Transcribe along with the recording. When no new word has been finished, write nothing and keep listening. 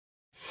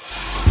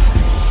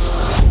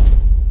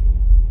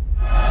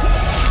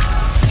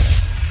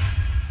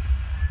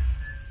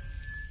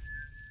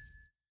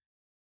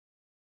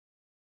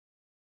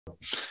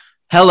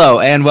Hello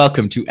and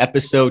welcome to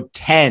episode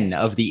 10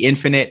 of the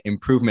Infinite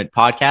Improvement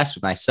Podcast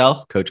with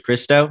myself, Coach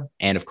Christo,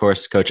 and of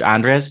course, Coach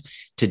Andres.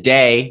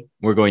 Today,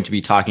 we're going to be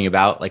talking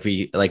about, like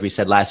we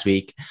said last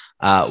week,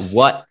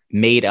 what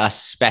made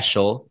us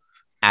special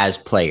as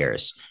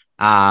players.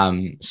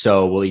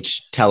 So we'll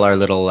each tell our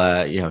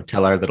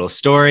little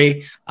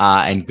story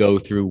and go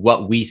through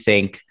what we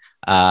think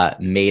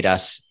made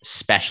us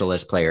special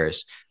as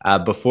players.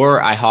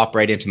 Before I hop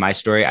right into my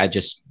story, I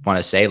just want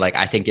to say,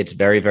 I think it's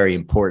very, very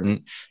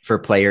important for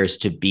players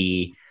to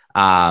be,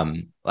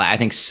 I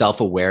think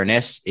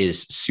self-awareness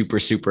is super,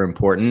 super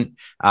important,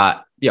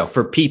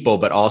 for people,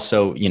 but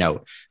also,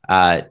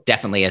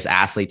 definitely as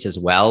athletes as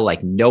well,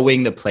 like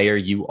knowing the player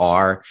you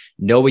are,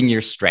 knowing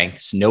your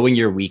strengths, knowing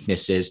your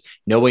weaknesses,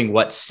 knowing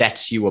what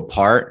sets you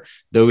apart,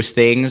 those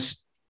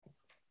things,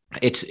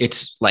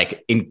 it's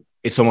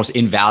almost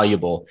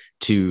invaluable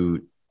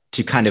to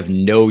kind of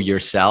know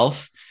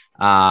yourself.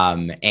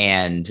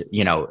 And,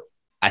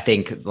 I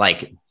think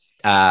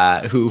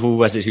who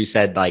was it who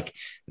said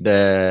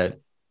the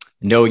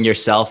knowing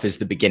yourself is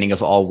the beginning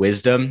of all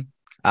wisdom.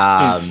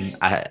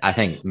 I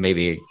think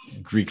maybe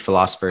Greek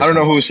philosopher. I don't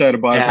know who said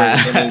it, but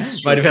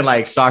might have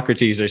been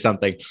Socrates or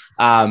something.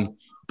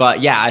 But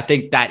yeah, I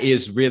think that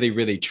is really,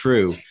 really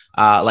true.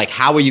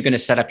 How are you going to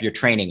set up your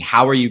training?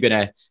 How are you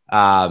going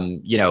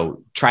to,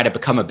 try to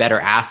become a better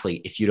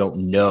athlete if you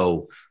don't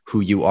know who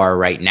you are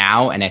right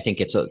now? And I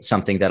think it's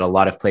something that a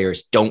lot of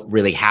players don't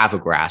really have a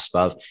grasp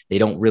of. They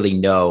don't really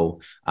know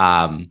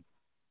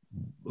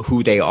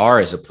who they are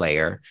as a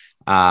player.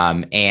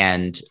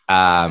 I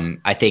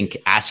think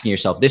asking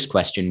yourself this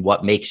question,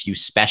 what makes you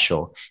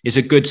special, is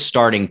a good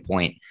starting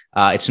point.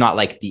 It's not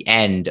like the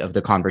end of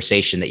the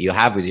conversation that you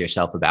have with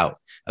yourself about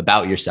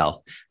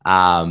yourself.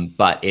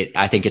 But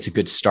I think it's a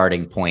good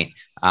starting point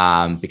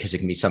because it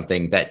can be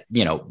something that,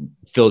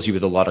 fills you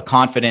with a lot of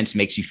confidence,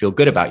 makes you feel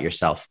good about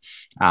yourself.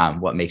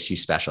 What makes you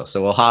special.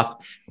 So we'll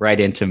hop right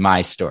into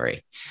my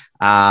story.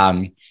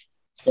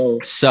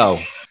 So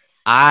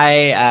when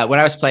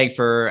I was playing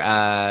for,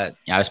 I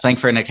was playing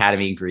for an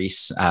academy in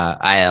Greece,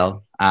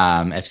 IL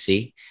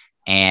FC,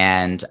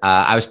 and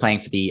I was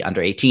playing for the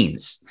under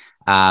 18s.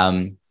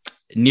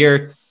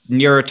 Near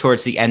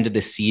towards the end of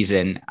the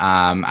season,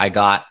 I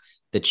got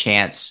the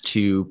chance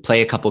to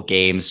play a couple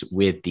games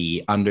with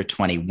the under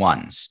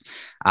 21s.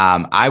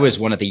 I was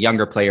one of the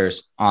younger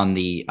players on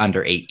the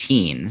under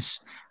 18s.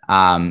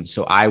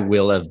 So I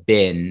will have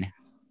been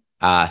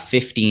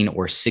 15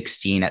 or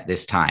 16 at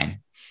this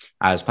time.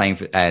 I was playing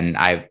and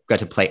I got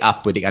to play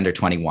up with the under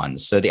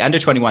 21s. So the under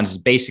 21s is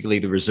basically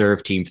the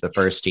reserve team for the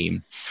first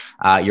team.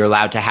 You're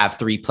allowed to have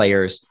 3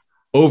 players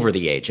over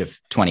the age of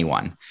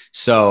 21.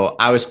 So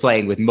I was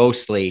playing with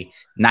mostly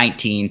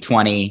 19,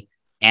 20,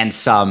 and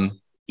some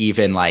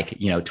even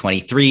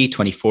 23,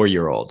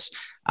 24-year-olds.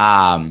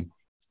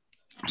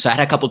 So I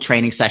had a couple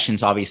training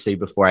sessions, obviously,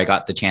 before I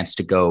got the chance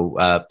to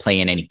go play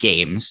in any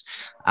games.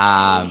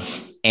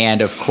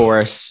 And of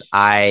course,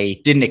 I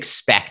didn't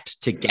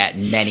expect to get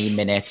many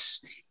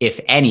minutes, if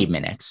any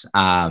minutes,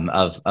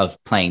 of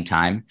playing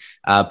time.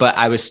 But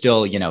I was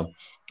still,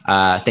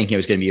 thinking it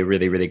was going to be a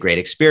really, really great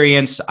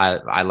experience.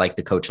 I liked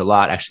the coach a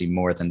lot, actually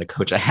more than the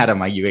coach I had on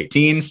my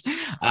U18s.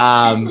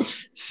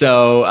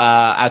 So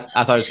I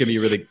thought it was going to be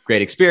a really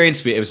great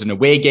experience. It was an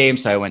away game,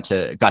 so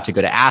I got to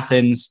go to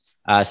Athens,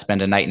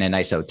 spend a night in a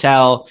nice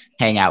hotel,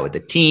 hang out with the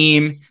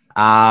team.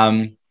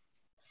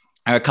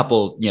 A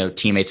couple,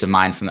 teammates of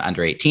mine from the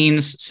under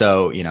 18s.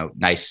 So,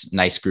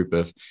 nice group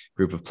of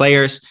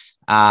players.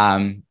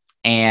 And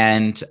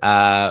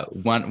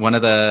one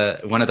of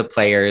the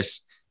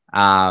players,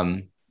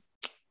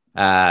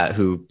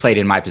 who played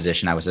in my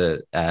position, I was a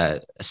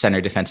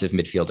center defensive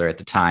midfielder at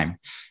the time,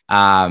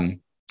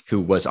 who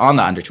was on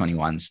the under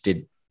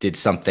 21s, did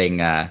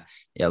something, a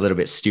little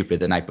bit stupid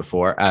the night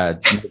before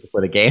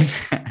the game.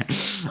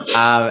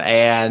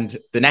 And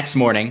the next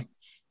morning,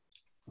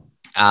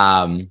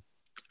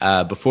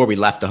 before we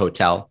left the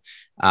hotel,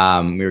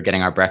 we were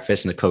getting our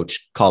breakfast and the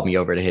coach called me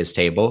over to his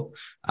table,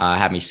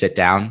 had me sit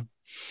down.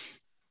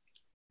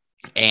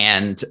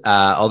 And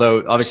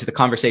although obviously the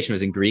conversation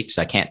was in Greek,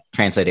 so I can't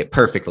translate it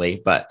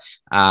perfectly, but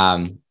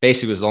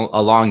basically it was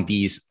along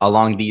these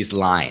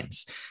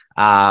lines.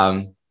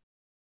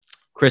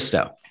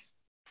 Christo,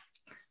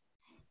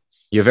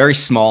 you're very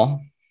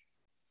small,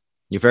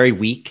 you're very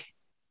weak,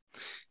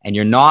 and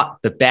you're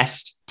not the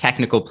best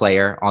technical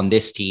player on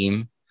this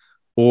team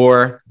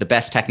or the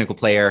best technical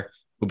player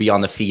who'll be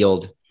on the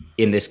field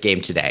in this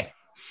game today.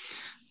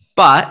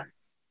 But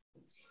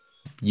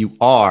you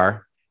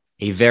are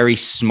a very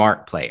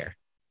smart player,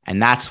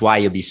 and that's why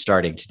you'll be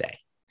starting today.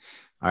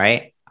 All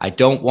right. I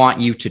don't want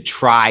you to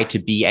try to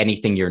be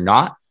anything you're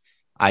not.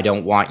 I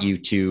don't want you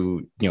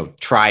to,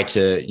 try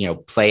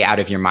to, play out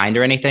of your mind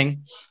or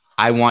anything.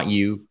 I want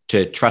you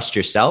to trust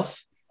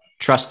yourself,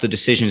 trust the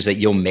decisions that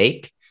you'll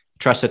make,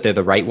 trust that they're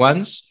the right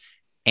ones,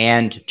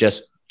 and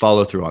just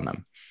follow through on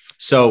them.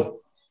 So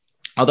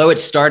although it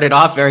started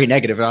off very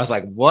negative, and I was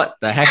like, what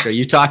the heck are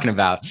you talking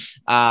about?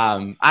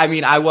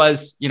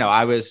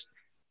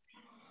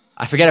 I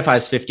I forget if I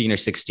was 15 or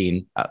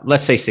 16,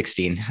 let's say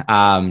 16.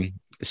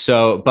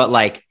 But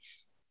like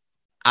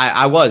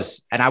I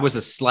was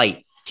a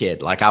slight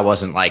kid. Like I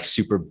wasn't like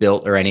super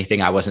built or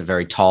anything. I wasn't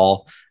very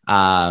tall.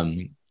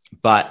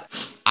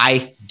 But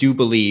I do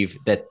believe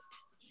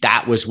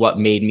that was what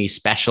made me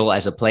special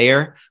as a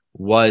player,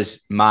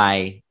 was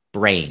my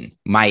brain,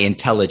 my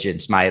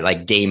intelligence, my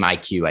like game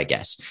IQ, I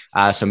guess.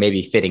 So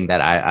maybe fitting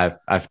that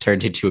I've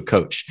turned into a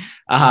coach.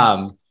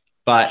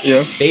 But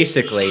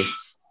basically,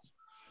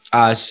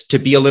 to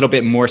be a little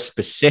bit more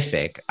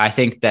specific, I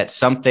think that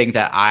something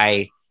that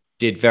I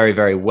did very,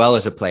 very well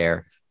as a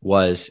player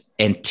was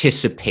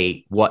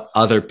anticipate what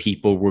other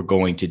people were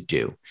going to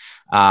do.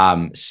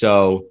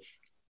 So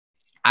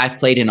I've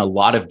played in a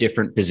lot of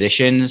different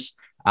positions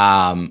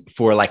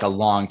for like a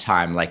long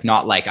time, like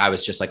not like I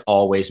was just like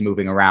always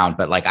moving around,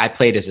 but like I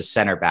played as a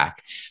center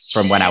back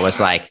from when I was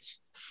like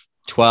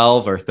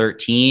 12 or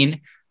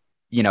 13,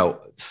 you know,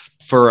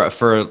 for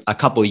a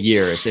couple of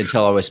years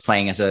until I was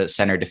playing as a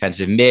center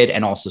defensive mid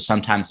and also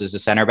sometimes as a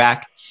center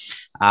back.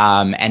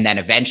 And then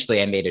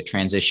eventually I made a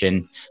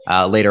transition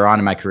later on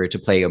in my career to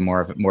play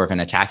more of an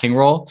attacking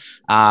role.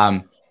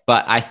 But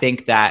I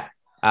think that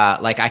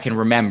like I can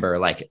remember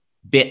like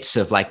bits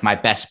of like my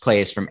best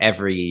plays from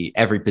every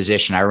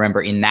position. I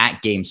remember in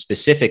that game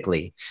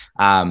specifically,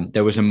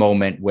 there was a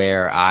moment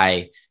where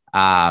I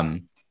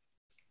wasn't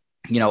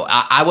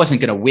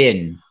going to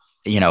win,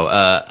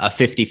 a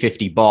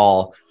 50-50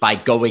 ball by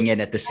going in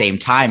at the same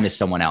time as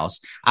someone else.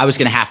 I was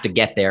going to have to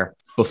get there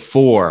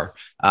before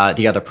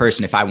the other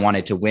person if I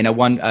wanted to win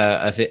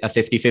a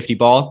 50-50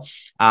 ball.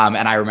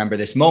 And I remember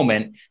this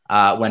moment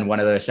when one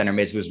of the center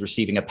mids was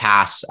receiving a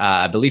pass,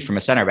 I believe from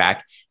a center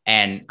back,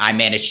 and I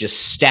managed to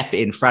just step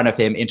in front of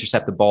him,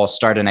 intercept the ball,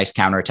 start a nice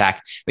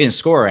counterattack. We didn't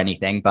score or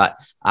anything, but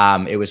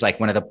it was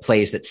like one of the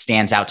plays that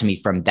stands out to me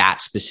from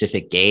that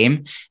specific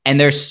game. And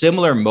there's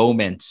similar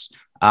moments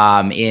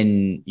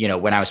when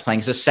I was playing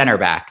as a center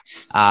back.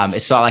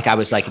 It's not like I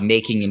was like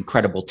making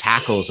incredible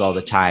tackles all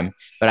the time,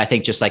 but I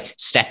think just like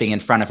stepping in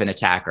front of an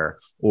attacker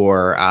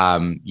or,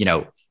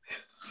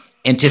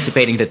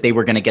 anticipating that they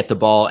were going to get the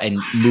ball and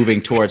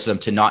moving towards them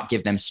to not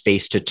give them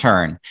space to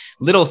turn,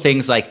 little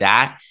things like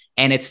that.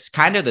 And it's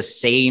kind of the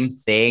same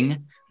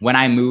thing when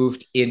I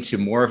moved into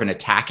more of an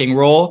attacking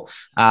role.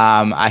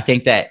 I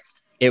think that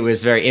it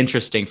was very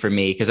interesting for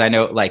me because I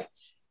know like,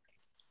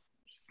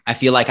 I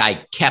feel like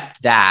I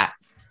kept that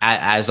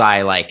as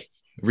I like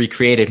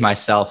recreated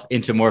myself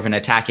into more of an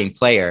attacking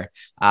player.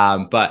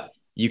 But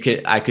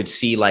I could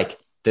see like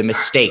the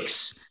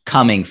mistakes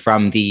coming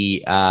from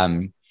the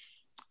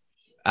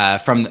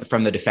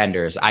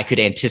defenders. I could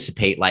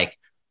anticipate like,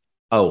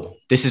 oh,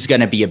 this is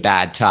going to be a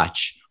bad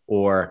touch,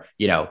 or,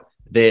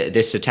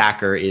 this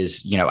attacker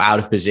is, out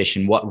of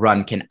position. What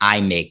run can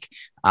I make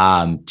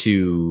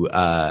to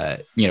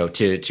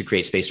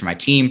create space for my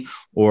team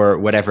or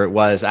whatever it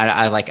was.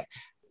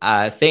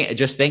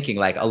 Thinking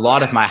like a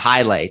lot of my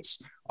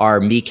highlights are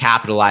me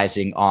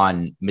capitalizing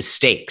on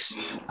mistakes.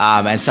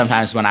 And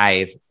sometimes when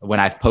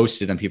I've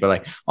posted them, people are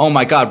like, oh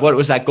my God, what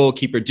was that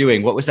goalkeeper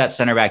doing? What was that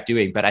center back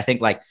doing? But I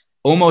think like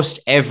almost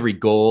every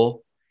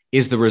goal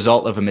is the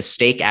result of a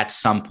mistake at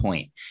some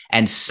point.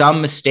 And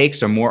some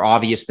mistakes are more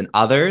obvious than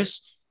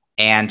others.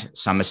 And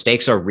some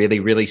mistakes are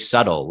really, really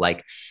subtle.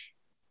 Like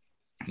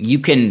you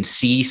can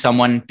see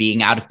someone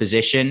being out of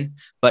position,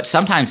 but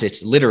sometimes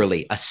it's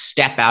literally a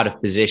step out of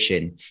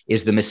position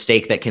is the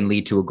mistake that can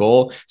lead to a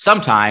goal.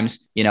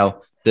 Sometimes,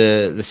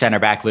 the center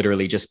back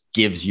literally just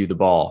gives you the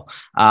ball.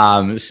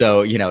 It's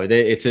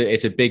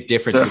a big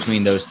difference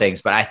between those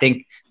things. But I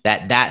think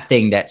that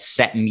thing that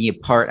set me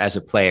apart as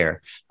a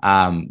player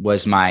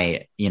was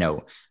my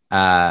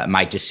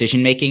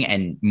decision-making,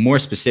 and more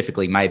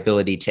specifically, my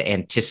ability to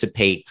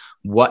anticipate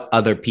what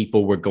other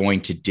people were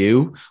going to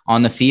do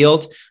on the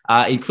field,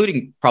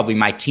 including probably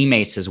my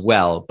teammates as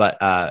well.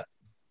 But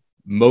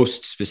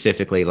most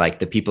specifically, like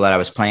the people that I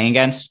was playing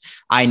against,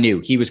 I knew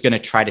he was going to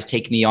try to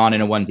take me on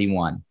in a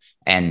 1v1.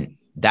 And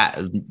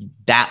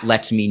that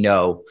lets me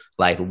know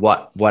like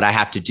what I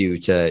have to do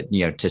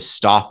to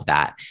stop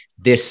that.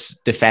 This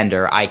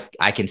defender, I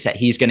can set,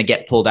 he's going to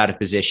get pulled out of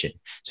position.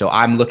 So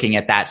I'm looking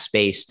at that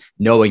space,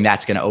 knowing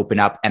that's going to open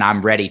up, and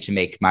I'm ready to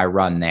make my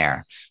run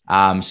there.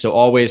 So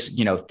always,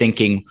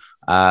 thinking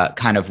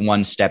kind of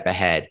one step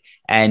ahead.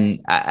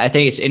 And I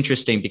think it's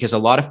interesting because a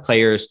lot of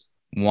players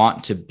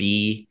want to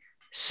be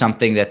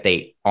something that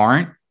they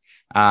aren't.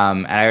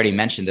 And I already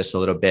mentioned this a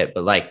little bit,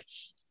 but like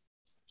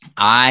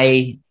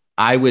I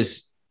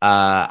was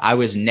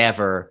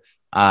never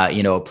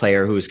a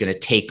player who was going to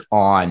take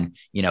on,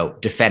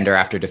 defender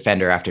after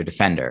defender after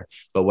defender.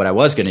 But what I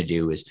was going to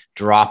do is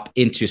drop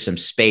into some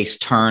space,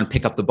 turn,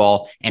 pick up the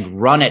ball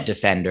and run at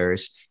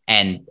defenders.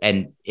 And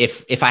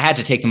if I had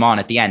to take them on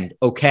at the end,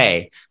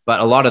 okay. But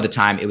a lot of the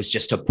time it was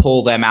just to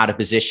pull them out of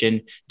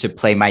position to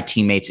play my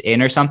teammates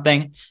in or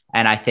something.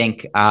 And I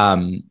think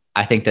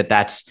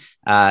that's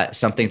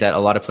something that a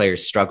lot of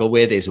players struggle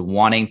with, is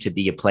wanting to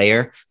be a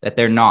player that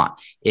they're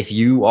not. If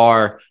you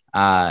are,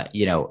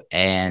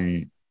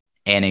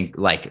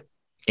 like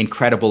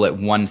incredible at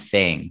one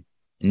thing,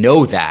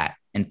 know that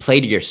and play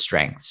to your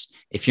strengths.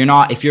 If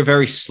you're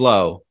very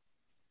slow,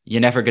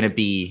 you're never going to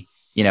be,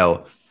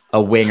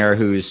 a winger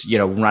who's,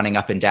 running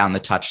up and down the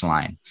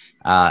touchline.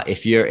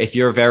 If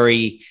you're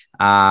very,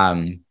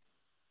 I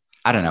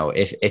don't know,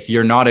 if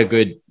you're not a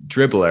good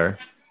dribbler,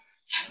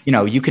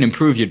 you can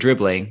improve your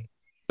dribbling,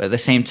 but at the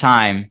same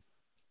time,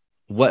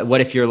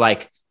 what if you're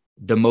like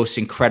the most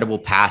incredible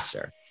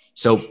passer?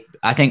 So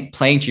I think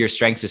playing to your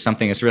strengths is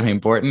something that's really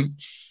important.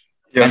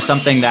 Yes. And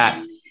something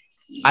that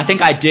I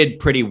think I did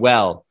pretty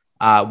well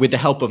with the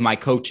help of my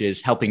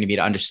coaches helping me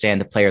to understand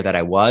the player that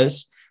I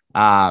was.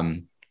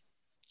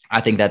 I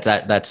think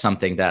that's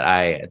something that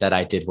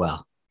I did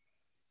well.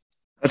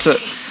 That's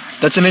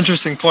an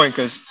interesting point,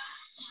 because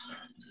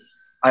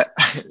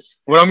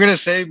what I'm gonna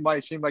say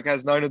might seem like it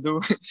has nothing to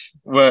do,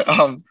 but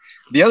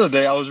the other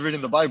day I was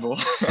reading the Bible,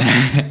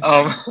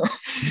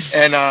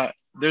 and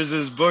there's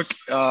this book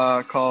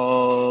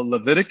called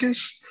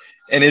Leviticus,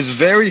 and it's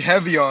very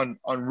heavy on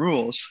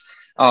rules,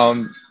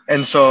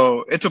 and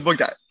so it's a book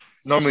that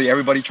normally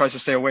everybody tries to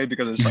stay away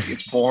because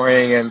it's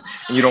boring and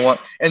you don't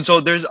want. And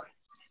so there's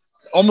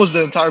almost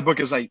the entire book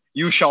is like,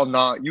 you shall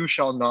not, you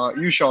shall not,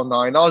 you shall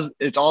not. And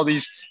it's all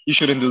these, you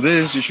shouldn't do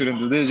this, you shouldn't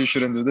do this, you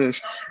shouldn't do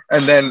this.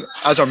 And then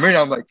as I'm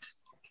reading, I'm like,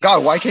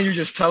 God, why can't you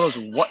just tell us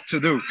what to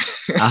do?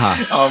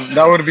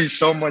 That would be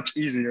so much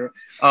easier.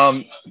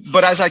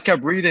 But as I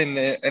kept reading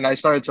it and I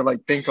started to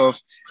like think of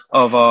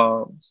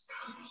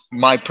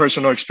my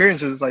personal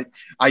experiences, like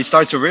I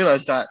started to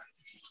realize that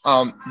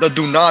the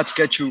do nots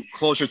get you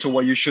closer to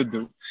what you should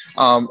do.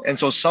 And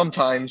so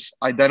sometimes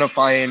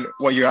identifying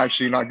what you're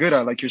actually not good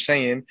at, like you're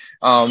saying,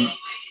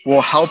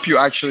 will help you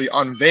actually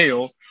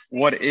unveil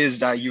what is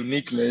that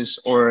uniqueness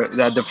or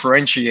that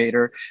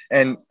differentiator.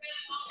 And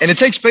it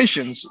takes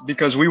patience,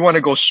 because we want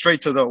to go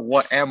straight to the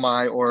what am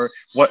I or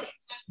what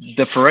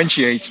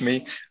differentiates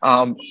me.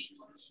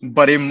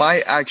 But it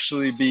might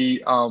actually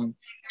be a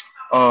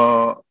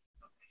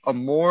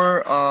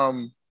more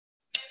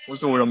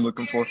what's the word I'm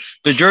looking for?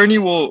 The journey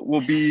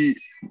will be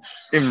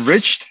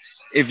enriched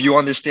if you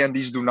understand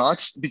these do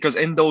nots, because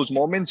in those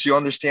moments you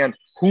understand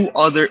who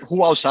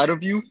outside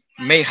of you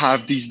may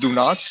have these do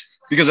nots,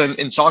 because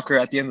in soccer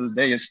at the end of the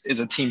day is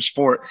a team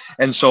sport.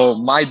 And so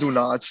my do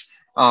nots,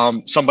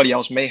 somebody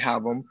else may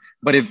have them,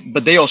 but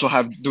they also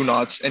have do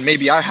nots, and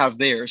maybe I have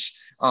theirs.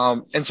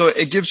 And so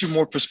it gives you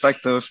more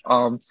perspective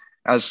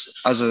as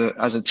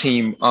a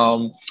team.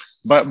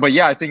 But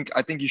yeah, I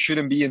think you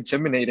shouldn't be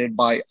intimidated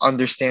by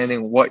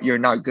understanding what you're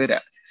not good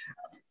at.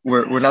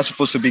 We're not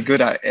supposed to be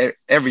good at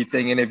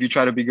everything, and if you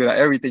try to be good at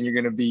everything, you're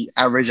going to be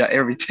average at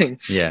everything.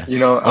 Yeah,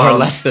 or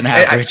less than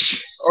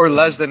average, or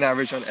less than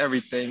average on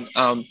everything.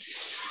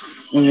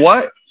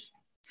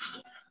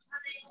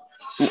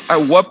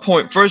 At what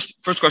point?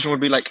 First question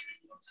would be like,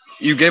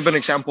 you gave an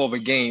example of a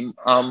game.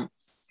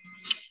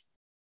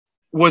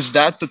 Was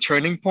that the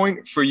turning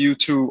point for you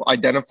to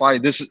identify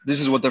this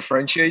is what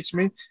differentiates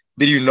me?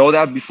 Did you know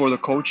that before the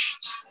coach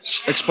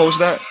exposed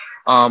that?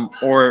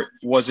 Or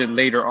was it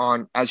later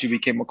on as you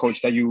became a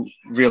coach that you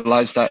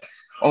realized that,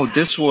 oh,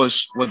 this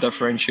was what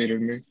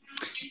differentiated me?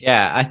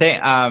 Yeah, I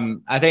think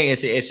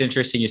it's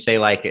interesting you say,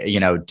 like,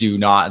 do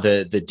not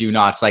the do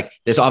nots. Like,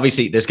 there's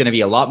going to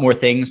be a lot more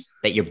things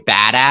that you're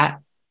bad at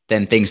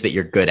than things that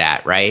you're good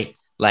at, right?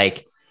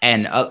 Like,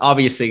 and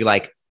obviously,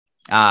 like,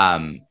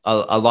 a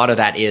lot of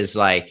that is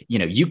like,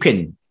 you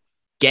can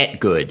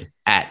get good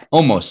at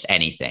almost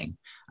anything.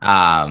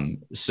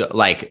 So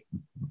like,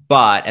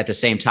 but at the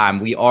same time,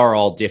 we are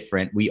all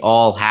different. We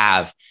all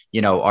have,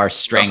 our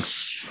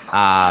strengths,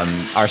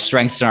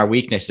 and our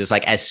weaknesses.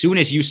 Like, as soon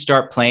as you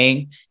start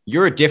playing,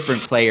 you're a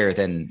different player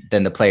than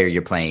the player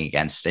you're playing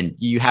against. And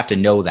you have to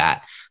know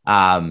that,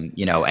 and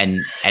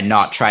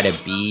not try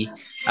to be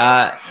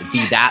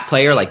that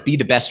player, like be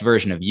the best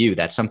version of you.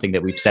 That's something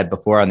that we've said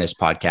before on this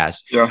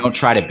podcast. Yeah. Don't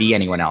try to be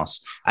anyone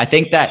else. I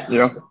think that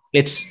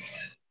it's,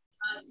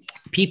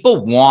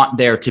 people want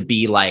there to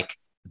be like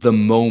the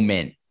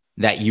moment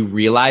that you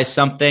realize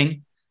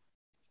something.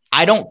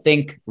 I don't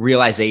think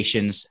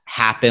realizations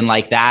happen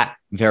like that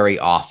very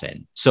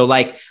often. So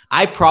like,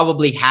 I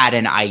probably had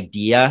an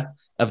idea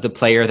of the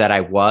player that I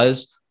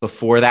was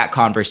before that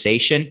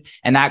conversation.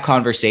 And that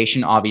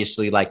conversation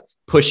obviously like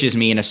pushes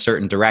me in a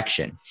certain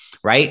direction.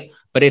 Right.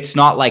 But it's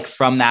not like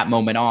from that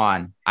moment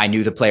on, I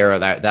knew the player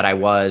that I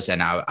was.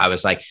 And I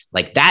was like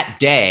that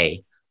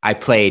day I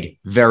played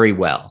very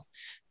well,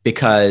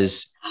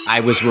 because I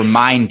was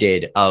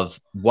reminded of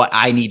what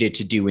I needed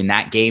to do in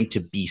that game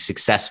to be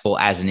successful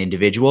as an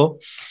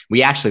individual.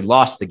 We actually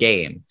lost the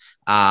game,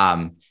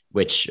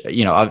 which,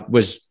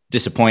 was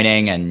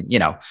disappointing. And,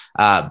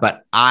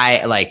 but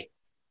I like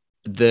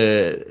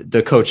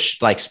the coach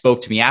like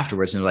spoke to me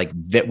afterwards and like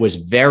was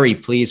very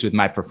pleased with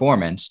my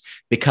performance,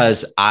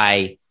 because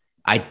I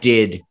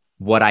did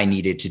what I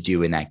needed to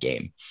do in that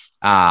game.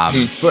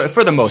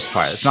 For the most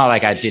part. It's not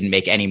like I didn't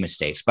make any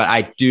mistakes, but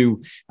I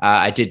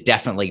did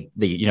definitely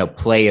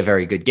play a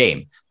very good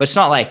game. But it's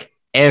not like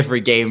every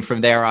game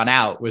from there on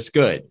out was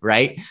good,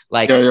 right?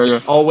 Like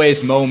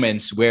always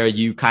moments where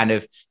you kind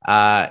of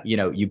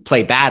you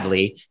play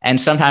badly,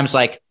 and sometimes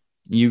like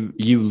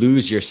you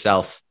lose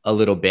yourself a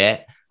little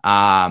bit,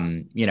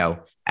 you know,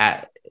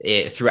 at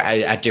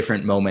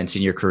different moments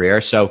in your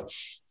career. So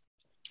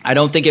I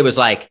don't think it was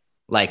like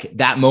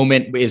that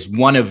moment is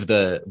one of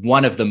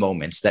the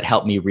moments that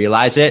helped me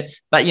realize it.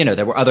 But, you know,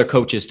 there were other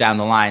coaches down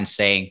the line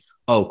saying,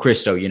 oh,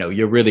 Christo, you know,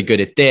 you're really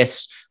good at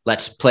this.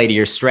 Let's play to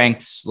your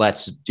strengths.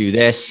 Let's do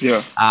this.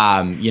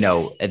 Yeah. You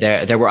know,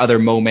 there were other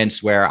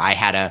moments where I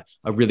had a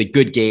really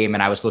good game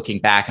and I was looking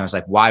back and I was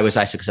like, why was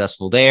I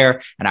successful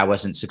there? And I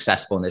wasn't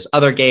successful in this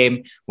other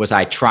game. Was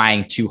I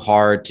trying too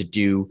hard to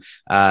do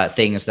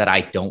things that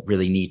I don't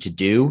really need to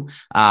do?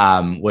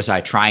 Was I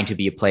trying to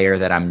be a player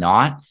that I'm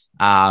not?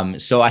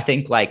 So I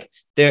think like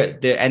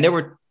there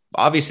were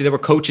obviously there were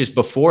coaches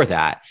before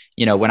that,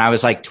 you know, when I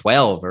was like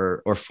 12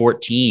 or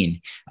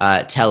 14,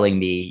 telling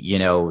me, you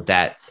know,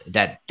 that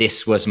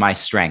this was my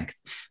strength,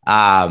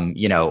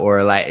 you know,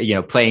 or like, you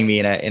know, playing me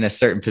in a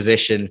certain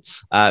position,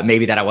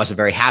 maybe that I wasn't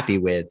very happy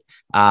with,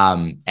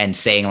 and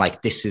saying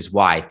like, this is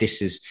why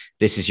this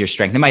is your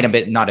strength. It might have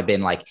been, not have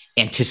been like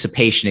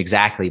anticipation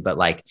exactly, but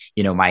like,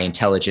 you know, my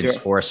intelligence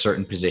for a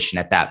certain position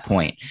at that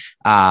point.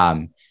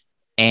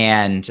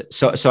 And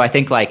so I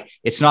think like,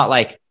 it's not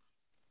like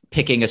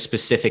picking a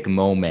specific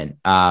moment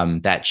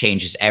that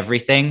changes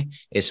everything.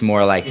 It's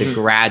more like the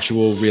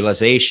gradual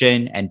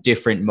realization, and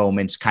different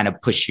moments kind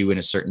of push you in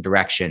a certain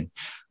direction.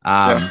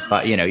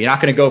 But, you know, you're not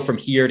going to go from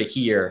here to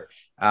here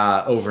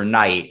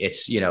overnight.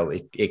 It's, you know,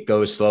 it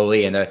goes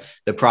slowly, and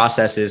the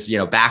process is, you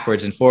know,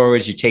 backwards and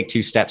forwards. You take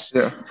 2 steps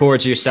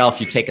towards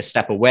yourself, you take a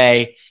step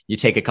away, you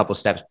take a couple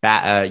steps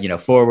back, you know,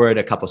 forward,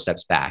 a couple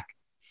steps back.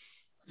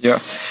 Yeah.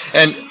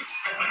 And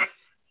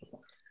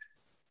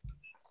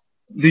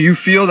do you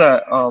feel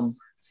that,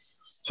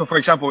 so for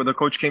example, the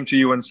coach came to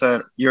you and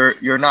said,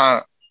 you're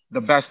not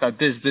the best at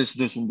this,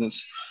 and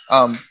this,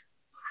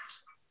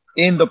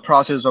 in the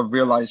process of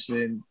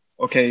realizing,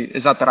 okay,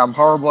 it's not that I'm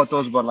horrible at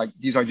those, but like,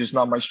 these are just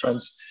not my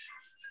strengths.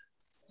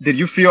 Did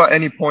you feel at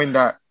any point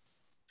that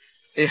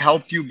it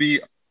helped you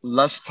be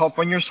less tough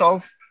on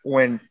yourself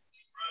when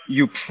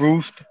you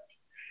proved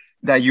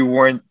that you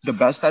weren't the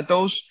best at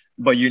those,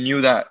 but you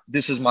knew that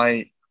this is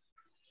my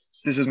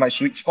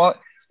sweet spot?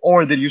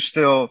 Or did you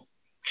still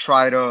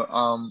try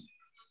to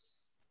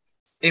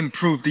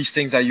improve these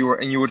things that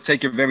you would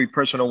take it very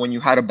personal when you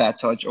had a bad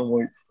touch,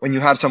 or when you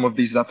had some of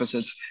these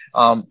deficits?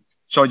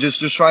 So just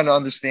trying to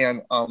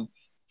understand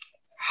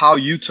how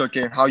you took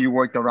it, how you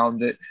worked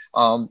around it,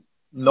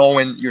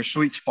 knowing your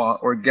sweet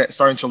spot, or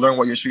starting to learn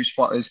what your sweet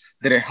spot is.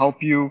 Did it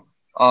help you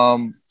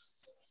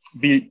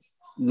be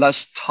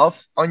less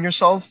tough on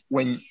yourself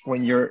when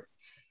you're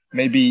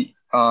maybe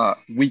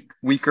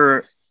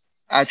weaker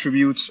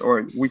attributes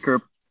or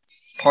weaker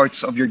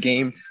parts of your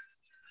game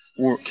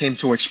or came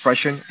to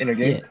expression in a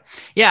game?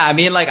 Yeah. I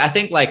mean, like, I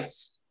think like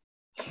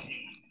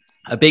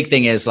a big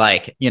thing is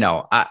like, you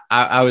know,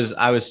 I was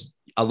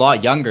a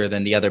lot younger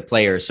than the other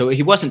players, so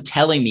he wasn't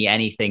telling me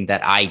anything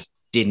that I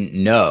didn't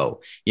know,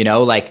 you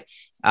know, like,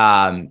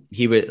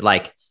 he would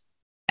like,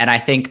 and I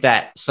think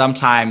that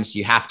sometimes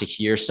you have to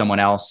hear someone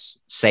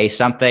else say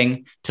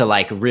something to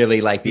like really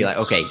like be like,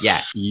 okay,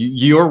 yeah,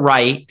 you're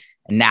right.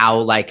 Now,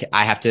 like,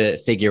 I have to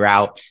figure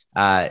out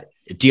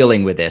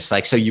dealing with this.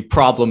 Like, so you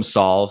problem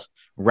solve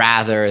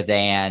rather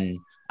than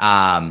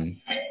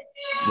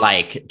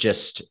like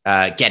just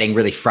getting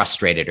really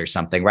frustrated or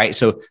something, right?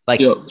 So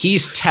like,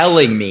 he's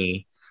telling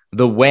me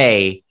the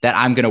way that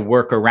I'm going to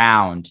work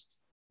around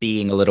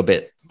being a little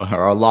bit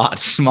or a lot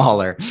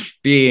smaller,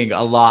 being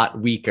a lot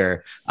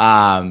weaker,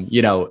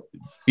 you know,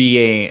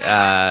 being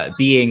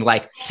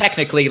like,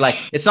 technically, like,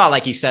 it's not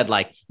like he said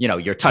like, you know,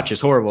 your touch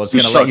is horrible, it's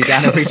going to let you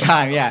down every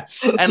time. Yeah.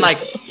 And like,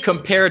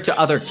 compared to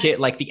other kid,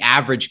 like the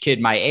average kid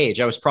my age,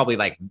 I was probably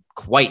like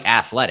quite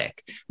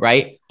athletic,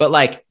 right? But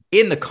like,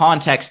 in the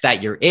context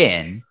that you're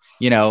in,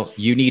 you know,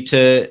 you need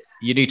to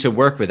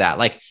work with that.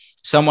 Like,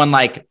 someone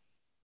like,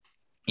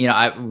 you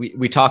know,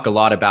 we talk a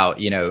lot about,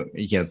 you know,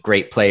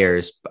 great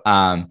players,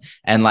 and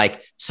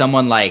like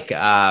someone like,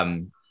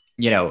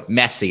 you know,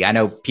 Messi. I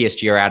know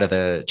PSG are out of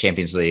the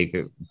Champions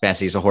League.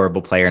 Messi's a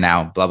horrible player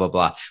now, blah, blah,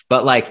 blah.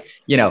 But like,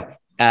 you know,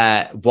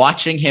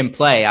 watching him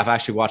play, I've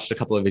actually watched a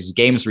couple of his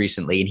games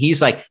recently, and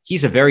he's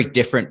a very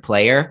different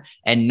player,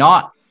 and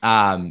not,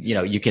 you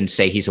know, you can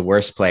say he's a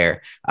worse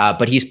player,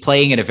 but he's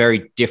playing in a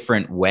very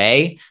different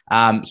way.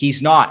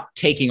 He's not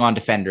taking on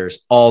defenders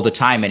all the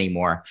time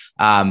anymore.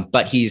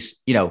 But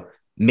he's, you know,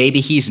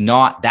 maybe he's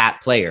not that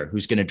player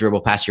who's going to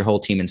dribble past your whole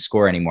team and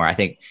score anymore. I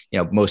think, you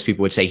know, most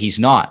people would say he's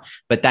not,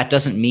 but that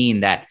doesn't mean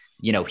that,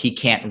 you know, he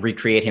can't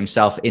recreate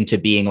himself into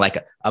being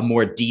like a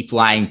more deep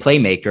lying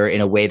playmaker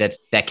in a way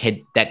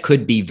that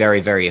could be very,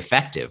 very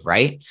effective.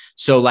 Right.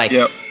 So like,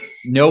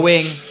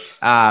 knowing,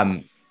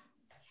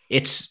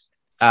 it's,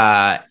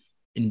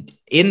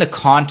 in the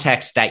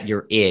context that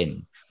you're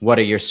in, what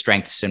are your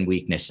strengths and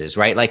weaknesses,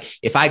 right? Like,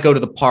 if I go to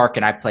the park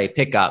and I play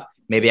pickup,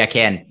 maybe I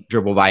can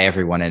dribble by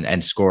everyone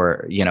and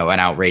score, you know, an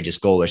outrageous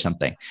goal or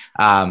something.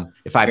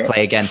 If I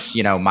play against,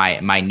 you know,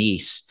 my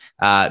niece,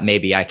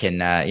 maybe I can,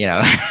 you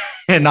know,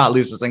 not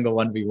lose a single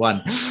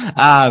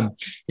 1v1,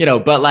 you know,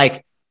 but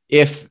like,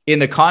 if in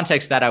the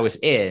context that I was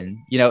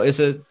in, is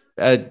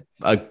a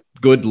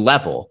good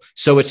level.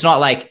 So it's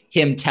not like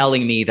him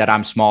telling me that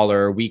I'm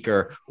smaller or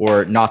weaker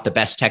or not the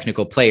best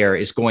technical player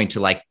is going to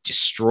like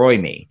destroy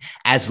me,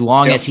 as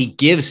long as he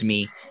gives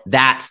me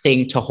that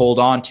thing to hold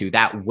on to,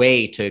 that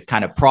way to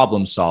kind of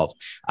problem solve.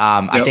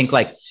 I think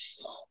like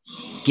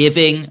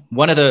giving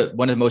one of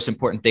the most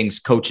important things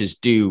coaches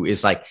do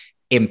is like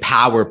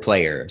empower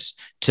players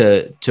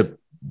to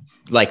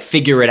like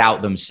figure it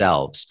out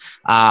themselves.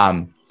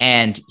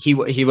 And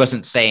he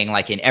wasn't saying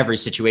like in every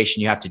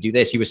situation you have to do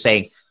this. He was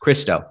saying,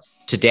 Christo,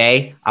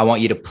 today I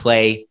want you to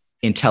play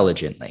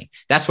intelligently.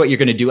 That's what you're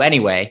going to do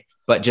anyway,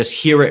 but just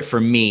hear it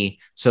from me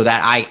so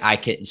that I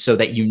can, so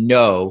that you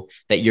know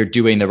that you're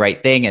doing the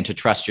right thing, and to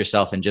trust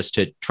yourself and just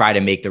to try to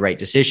make the right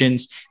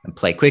decisions and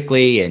play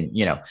quickly and,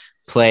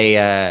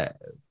 play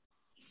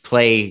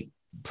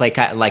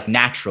kind of like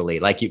naturally,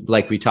 like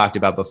we talked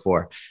about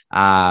before.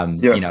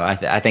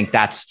 I think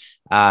that's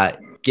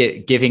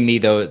giving me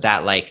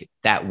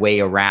that way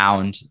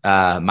around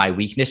my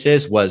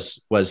weaknesses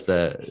was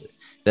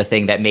the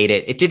thing that made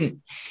it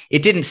didn't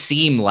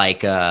seem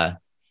like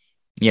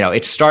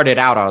it started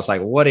out, I was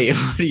like, what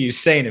are you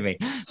saying to me?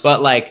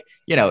 But like,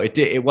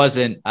 it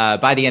wasn't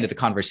by the end of the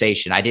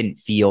conversation, I didn't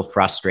feel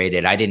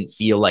frustrated. I didn't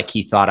feel like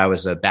he thought I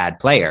was a bad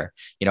player.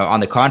 On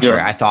the contrary,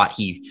 I thought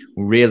he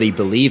really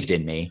believed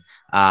in me.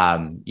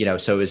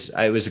 So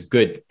it was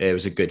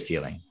a good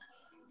feeling.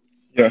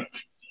 Yeah.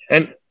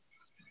 And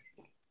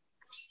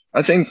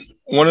I think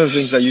one of the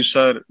things that you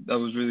said that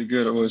was really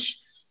good was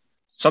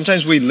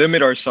sometimes we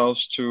limit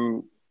ourselves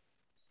to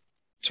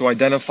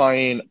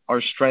identifying our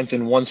strength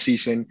in one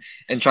season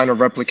and trying to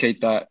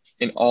replicate that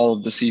in all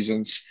of the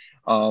seasons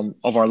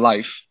of our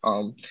life,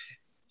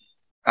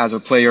 as a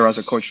player, as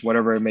a coach,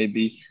 whatever it may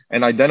be,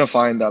 and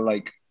identifying that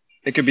like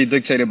it could be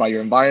dictated by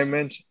your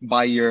environment,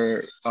 by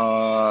your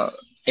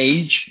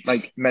age.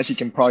 Like Messi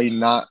can probably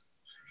not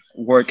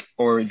work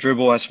or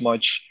dribble as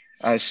much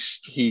as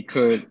he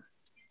could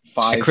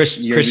 5 years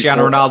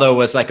Cristiano before. Ronaldo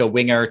was like a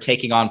winger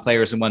taking on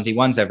players in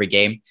 1v1s every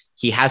game.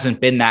 He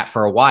hasn't been that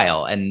for a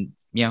while. And,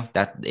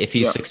 that if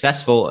he's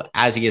successful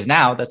as he is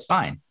now, that's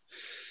fine.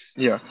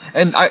 Yeah.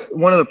 And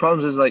one of the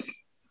problems is like,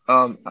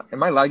 am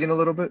I lagging a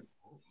little bit?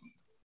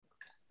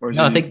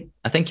 No,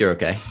 I think you're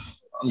okay.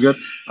 I'm good.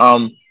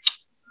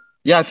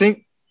 Yeah, I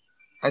think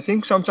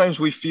sometimes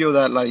we feel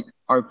that like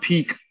our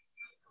peak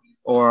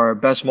or our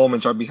best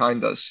moments are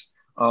behind us.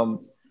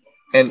 And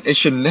it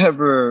should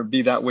never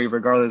be that way,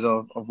 regardless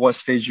of what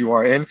stage you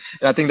are in.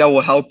 And I think that will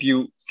help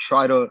you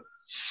try to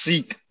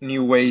seek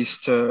new ways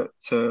to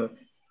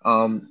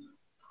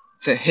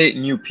hit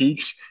new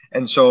peaks.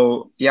 And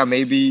so, yeah,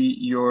 maybe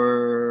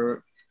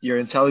your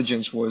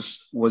intelligence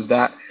was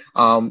that.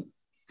 And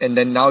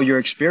then now your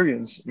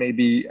experience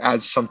maybe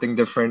adds something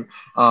different.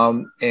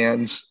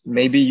 And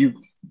maybe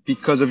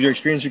because of your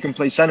experience, you can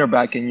play center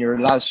back, in your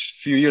last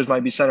few years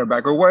might be center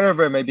back or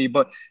wherever it may be.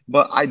 But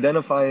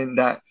identifying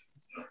that,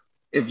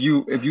 if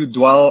you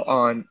dwell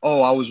on,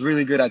 oh, I was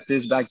really good at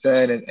this back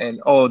then,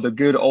 and oh, the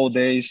good old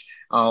days,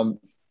 then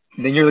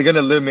you're going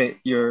to limit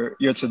your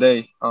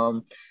today.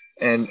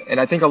 And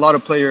I think a lot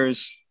of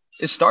players,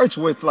 it starts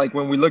with like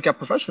when we look at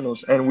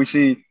professionals and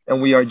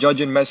we are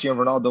judging Messi and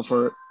Ronaldo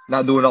for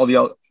not doing all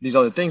these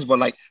other things. But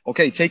like,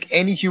 okay, take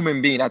any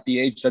human being at the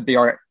age that they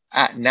are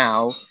at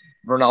now,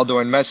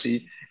 Ronaldo and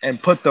Messi,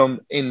 and put them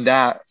in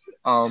that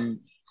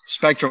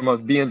spectrum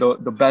of being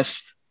the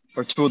best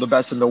or two of the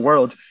best in the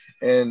world.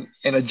 And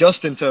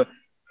adjusting to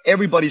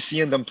everybody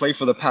seeing them play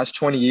for the past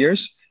 20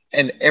 years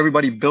and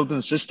everybody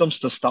building systems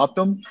to stop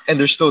them, and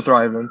they're still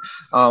thriving.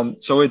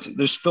 So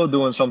they're still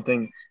doing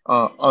something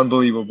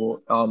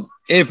unbelievable.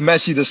 If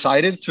Messi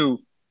decided to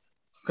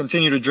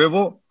continue to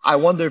dribble, I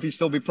wonder if he'd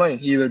still be playing.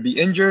 He'd either be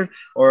injured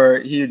or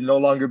he'd no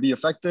longer be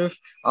effective.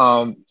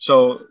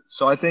 So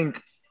I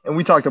think, and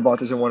we talked about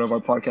this in one of our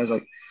podcasts,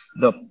 like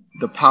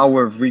the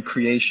power of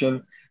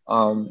recreation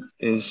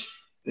is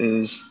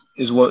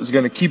what's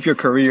going to keep your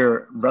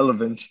career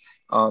relevant.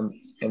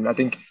 And I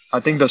think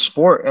the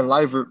sport and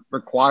life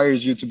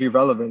requires you to be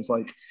relevant. It's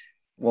like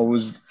what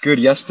was good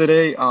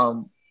yesterday.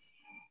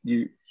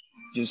 You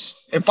just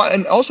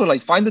and also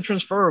like find the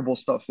transferable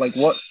stuff. Like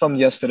what from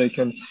yesterday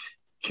can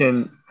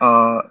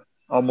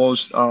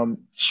almost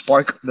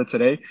spark the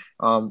today.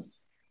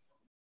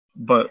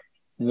 But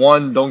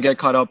one, don't get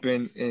caught up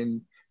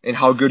in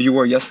how good you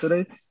were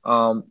yesterday.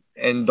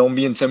 And don't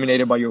be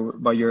intimidated by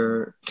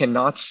your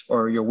cannots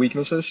or your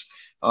weaknesses.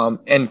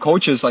 And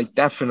coaches, like,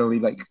 definitely,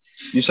 like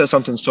you said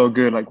something so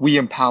good, like we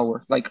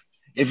empower. Like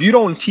if you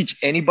don't teach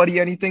anybody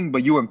anything,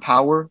 but you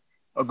empower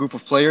a group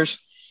of players,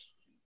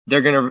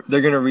 they're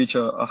gonna reach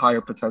a higher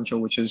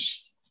potential, which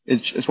is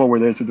what we're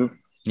there to do.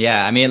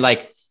 Yeah, I mean,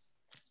 like,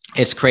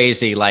 it's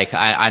crazy. Like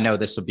I know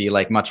this will be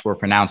like much more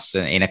pronounced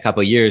in a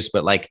couple of years,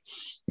 but like,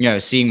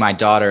 seeing my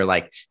daughter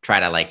like try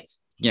to like,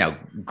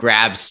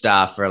 grab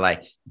stuff or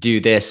like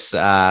do this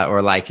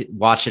or like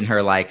watching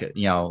her like,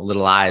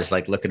 little eyes,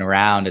 like looking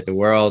around at the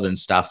world and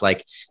stuff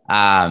like,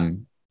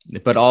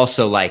 but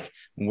also like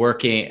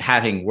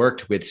having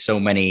worked with so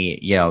many,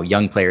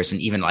 young players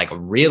and even like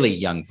really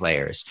young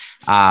players,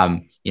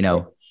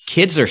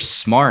 kids are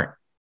smart.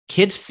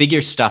 Kids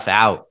figure stuff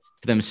out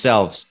for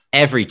themselves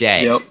every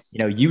day. Yep.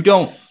 You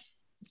don't,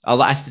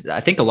 I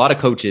think a lot of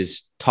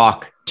coaches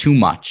talk too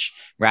much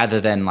rather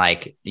than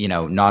like,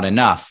 not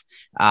enough.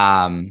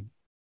 And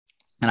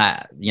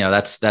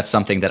that's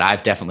something that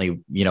I've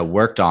definitely,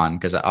 worked on,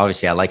 because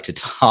obviously I like to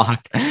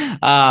talk.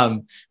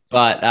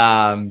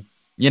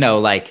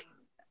 Like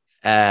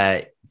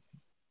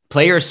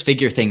players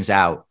figure things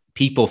out,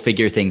 people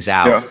figure things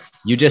out. Yeah.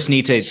 You just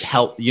need to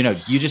help,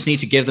 you just need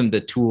to give them the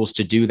tools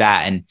to do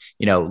that. And,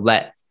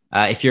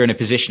 if you're in a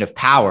position of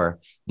power,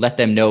 let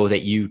them know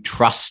that you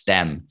trust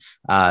them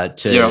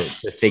to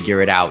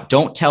figure it out.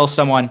 Don't tell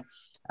someone,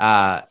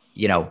 how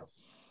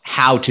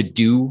to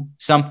do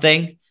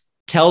something.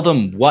 Tell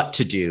them what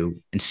to do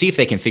and see if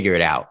they can figure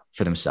it out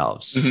for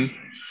themselves. Mm-hmm.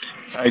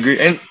 I agree.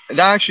 And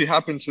that actually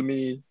happened to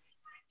me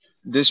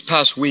this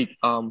past week.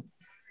 On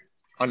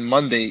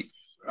Monday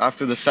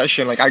after the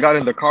session, like I got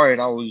in the car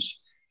and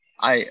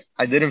I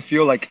didn't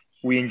feel like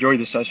we enjoyed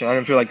the session. I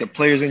didn't feel like the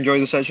players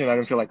enjoyed the session. I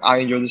didn't feel like I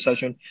enjoyed the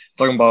session,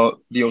 talking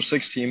about the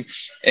 06 team.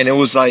 And it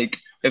was like,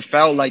 it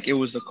felt like it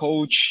was the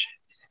coach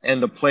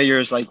and the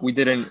players, like we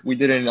didn't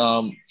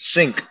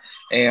sync.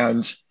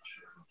 And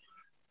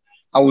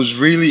I was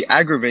really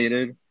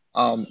aggravated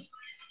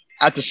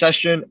at the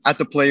session, at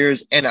the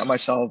players, and at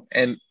myself.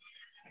 And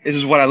this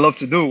is what I love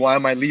to do. Why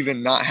am I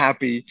leaving not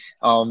happy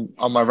on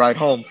my ride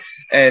home?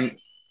 And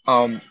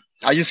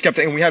I just kept,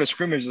 and we had a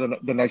scrimmage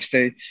the next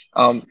day.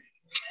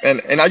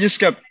 And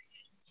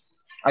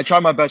I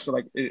tried my best to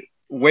like,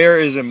 where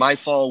is it my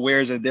fault?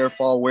 Where is it their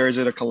fault? Where is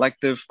it a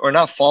collective, or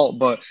not fault,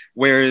 but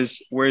where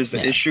is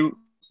the issue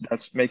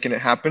that's making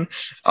it happen?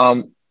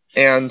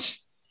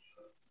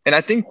 And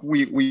I think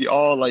we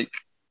all like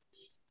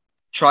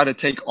try to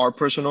take our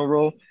personal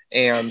role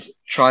and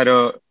try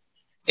to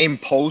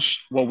impose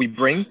what we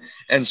bring.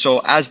 And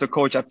so as the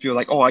coach, I feel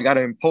like, oh, I got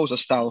to impose a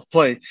style of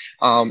play.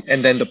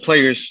 And then the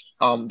players,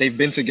 they've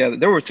been together.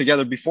 They were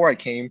together before I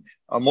came,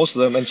 most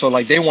of them. And so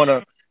like they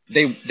won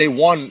the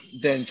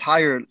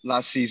entire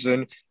last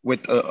season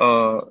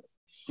without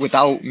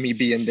me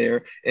being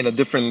there in a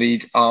different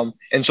league.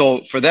 And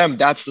so for them,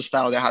 that's the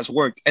style that has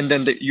worked. And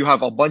then you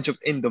have a bunch of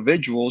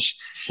individuals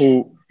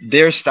who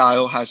their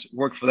style has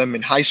worked for them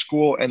in high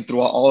school and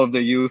throughout all of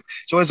their youth.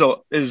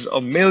 So it's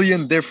a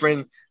million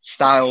different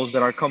styles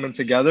that are coming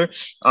together.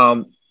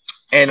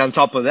 And on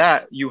top of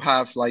that, you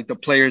have like the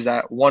players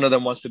that one of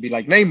them wants to be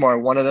like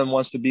Neymar, one of them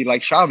wants to be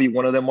like Xavi,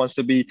 one of them wants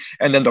to be,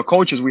 and then the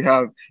coaches we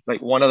have,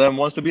 like one of them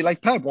wants to be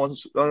like Pep, one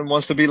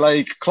wants to be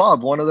like Klopp,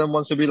 one of them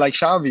wants to be like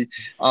Xavi.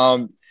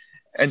 And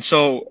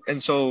so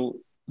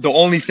the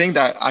only thing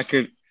that I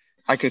could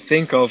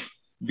think of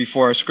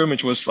before our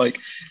scrimmage was like,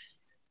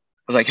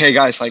 hey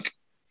guys, like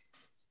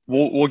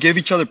we'll give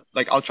each other,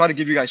 like I'll try to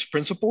give you guys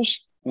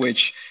principles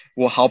which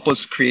will help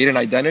us create an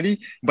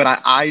identity,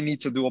 but I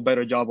need to do a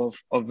better job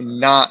of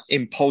not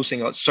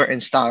imposing a certain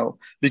style,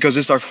 because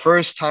it's our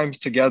first time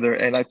together.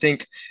 And I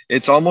think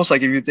it's almost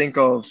like, if you think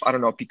of, I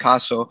don't know,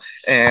 Picasso,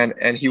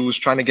 and he was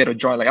trying to get a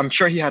drawing, like I'm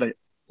sure he had a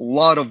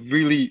lot of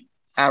really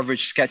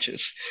average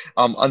sketches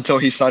until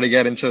he started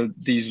getting into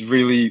these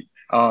really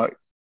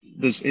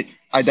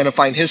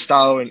identifying his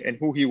style and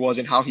who he was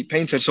and how he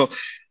painted. So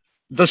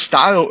the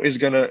style is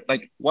gonna,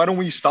 like, why don't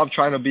we stop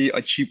trying to be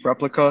a cheap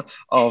replica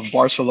of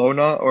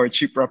Barcelona or a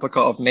cheap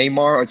replica of Neymar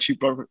or a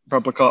cheap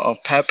replica of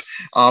Pep,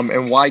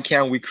 and why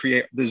can't we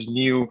create this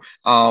new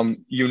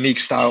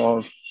unique style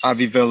of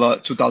Avi Villa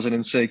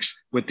 2006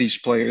 with these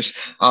players?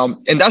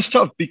 And that's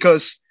tough,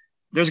 because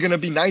there's gonna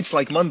be nights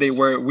like Monday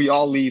where we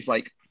all leave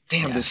like,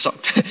 damn, this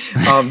sucked.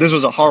 This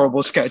was a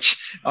horrible sketch.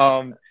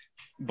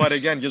 But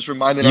again, just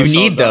reminding ourselves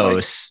need that,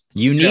 those.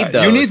 Like, you need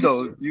those.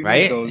 You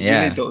right?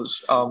 need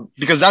those.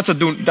 Because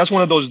that's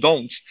one of those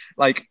don'ts.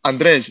 Like,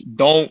 Andres,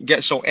 don't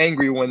get so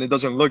angry when it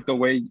doesn't look the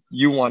way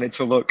you want it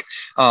to look.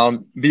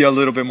 Be a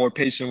little bit more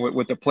patient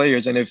with the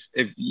players. And if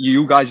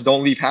you guys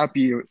don't leave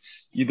happy,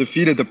 you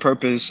defeated the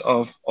purpose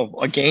of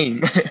a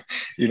game,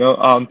 you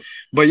know?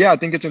 But yeah, I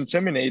think it's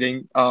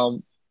intimidating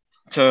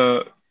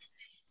to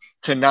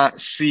not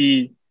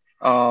see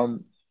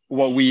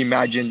what we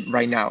imagine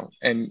right now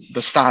and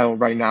the style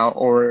right now,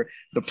 or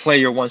the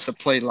player wants to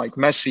play like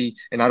Messi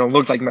and I don't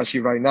look like Messi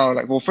right now.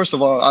 Like, well, first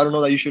of all, I don't know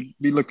that you should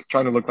be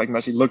trying to look like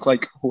Messi. Look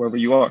like whoever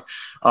you are.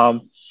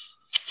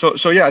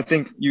 So yeah, I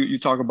think you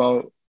talk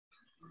about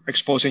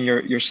exposing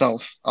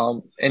yourself.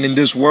 And in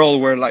this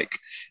world where like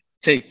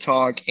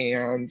TikTok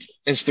and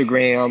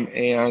Instagram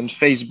and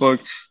Facebook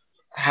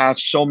have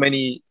so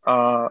many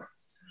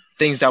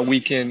things that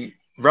we can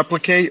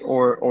replicate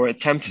or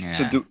attempt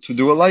to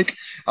do alike,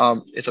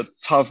 it's a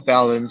tough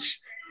balance,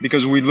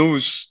 because we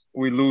lose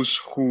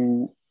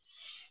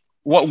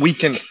what we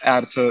can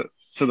add to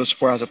the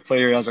sport as a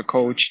player, as a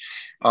coach.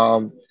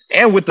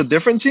 and with a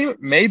different team,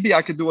 maybe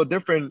I could do a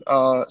different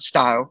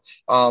style.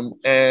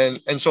 And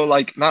so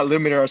like not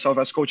limiting ourselves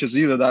as coaches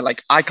either. That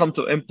like I come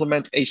to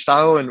implement a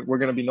style, and we're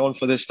gonna be known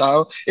for this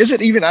style. Is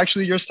it even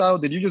actually your style?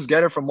 Did you just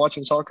get it from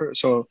watching soccer?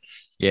 So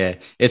Yeah,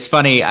 it's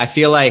funny. I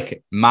feel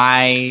like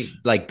my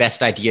like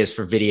best ideas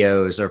for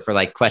videos or for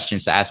like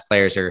questions to ask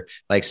players or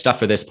like stuff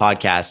for this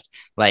podcast,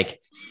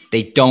 like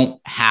they don't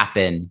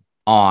happen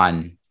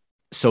on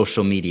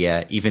social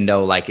media, even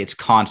though like it's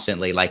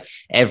constantly like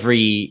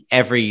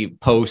every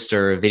post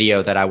or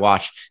video that I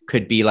watch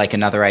could be like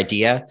another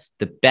idea.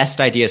 The best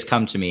ideas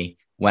come to me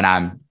when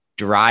I'm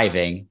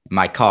driving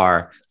my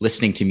car,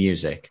 listening to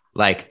music,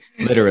 like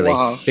literally,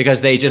 wow,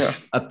 because they yeah, just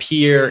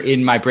appear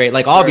in my brain.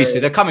 Like obviously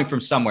right. they're coming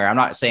from somewhere. I'm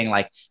not saying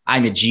like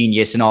I'm a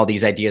genius and all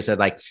these ideas are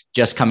like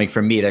just coming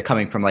from me. They're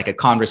coming from like a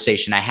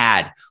conversation I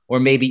had, or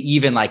maybe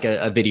even like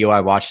a video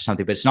I watched or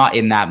something, but it's not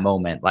in that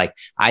moment. Like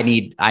I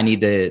need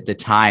the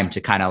time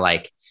to kind of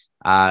like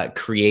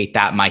create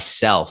that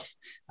myself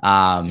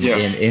Yeah,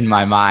 in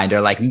my mind,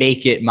 or like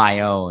make it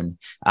my own.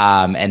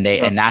 yeah.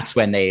 And that's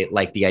when they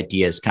like the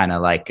ideas kind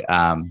of like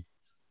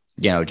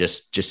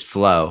just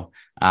flow.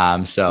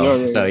 Yeah, So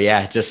yeah, so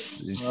yeah. yeah,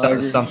 just I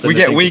agree. something to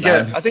think We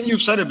about. get. I think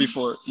you've said it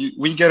before.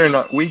 We get in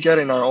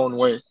our own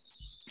way.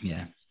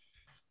 Yeah.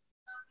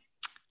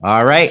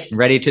 All right,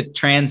 ready to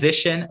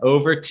transition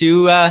over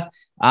to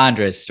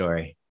Andre's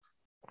story.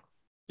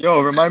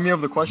 Yo, remind me of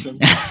the question.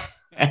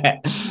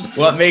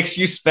 What makes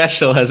you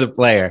special as a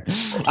player?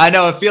 I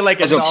know, I feel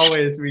like As it's a,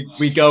 always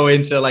we go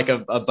into like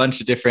a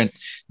bunch of different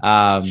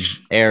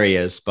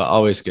areas, but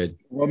always good.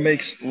 what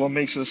made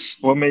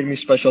me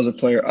special as a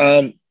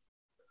player?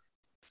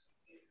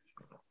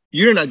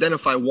 You didn't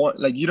identify one.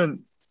 Like you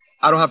didn't.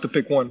 I don't have to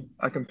pick one.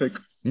 I can pick.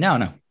 No,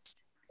 no.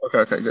 Okay,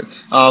 okay, good.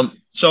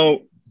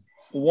 So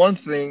one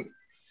thing,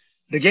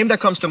 the game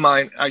that comes to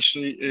mind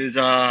actually is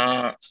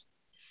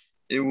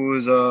it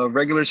was a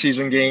regular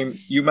season game,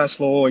 UMass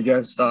Lowell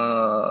against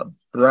Brown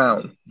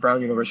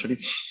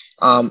University.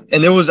 And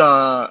it was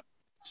I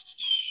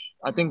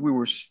think we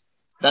were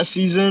that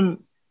season.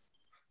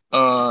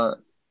 Uh,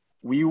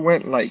 we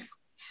went like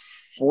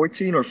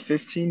 14 or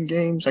 15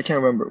 games. I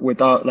can't remember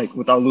without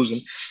losing.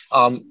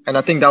 And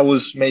I think that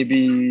was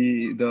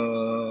maybe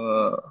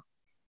the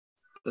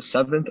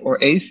seventh or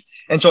eighth.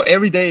 And so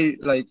every day,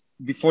 like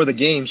before the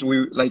games,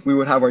 we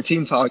would have our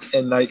team talk,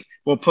 and like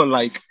we'll put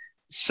like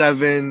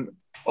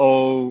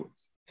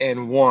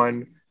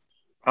 7-0-1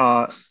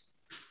 uh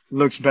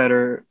looks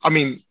better. I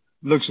mean,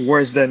 looks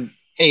worse than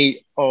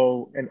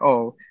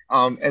 8-0-0.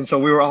 And so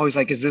we were always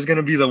like, is this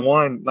gonna be the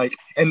one? Like,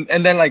 and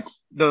then like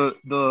the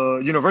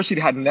university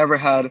had never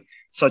had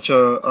such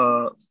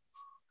a,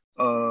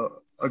 a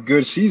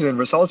good season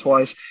results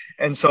wise,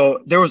 and so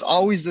there was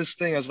always this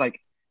thing as like,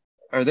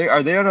 are they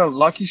on a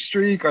lucky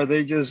streak? Are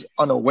they just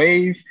on a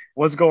wave?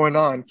 What's going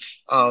on?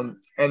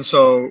 And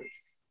so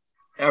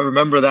I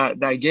remember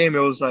that game. It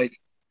was like,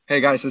 hey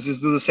guys, let's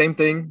just do the same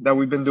thing that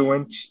we've been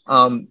doing,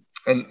 and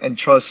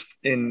trust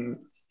in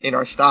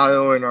our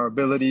style and our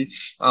ability,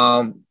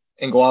 and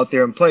go out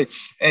there and play.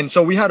 And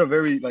so we had a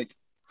very like,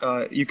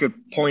 you could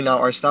point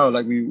out our style.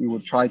 Like we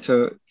would try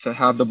to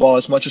have the ball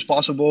as much as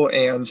possible,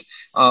 and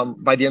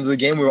by the end of the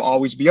game, we will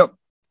always be up,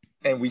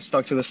 and we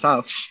stuck to the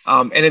style.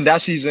 And in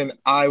that season,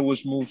 I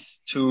was moved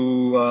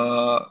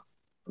to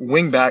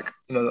wing back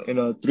in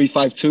a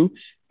 3-5-2,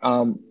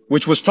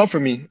 which was tough for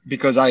me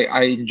because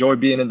I enjoy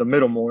being in the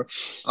middle more.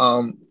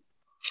 And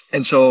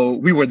so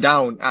we were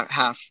down at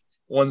half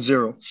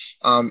 1-0.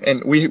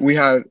 And we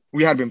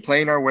had been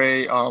playing our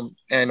way, and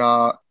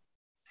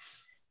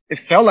it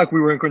felt like we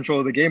were in control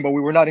of the game, but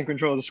we were not in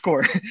control of the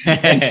score.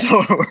 and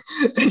so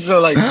and so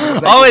like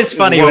Always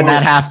funny when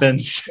that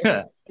happens.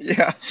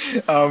 yeah.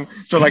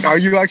 So like, are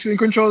you actually in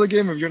control of the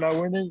game if you're not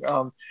winning?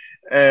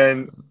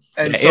 And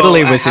Yeah, so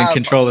Italy was in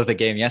control of the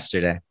game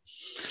yesterday.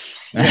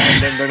 yeah,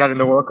 and then they're not in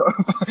the World Cup.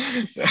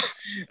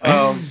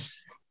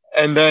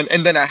 And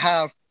then at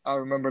half, I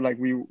remember like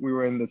we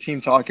were in the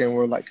team talk, and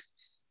we're like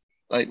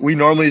we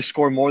normally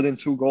score more than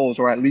 2 goals,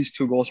 or at least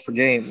 2 goals per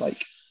game.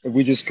 Like if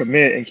we just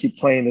commit and keep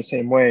playing the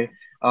same way,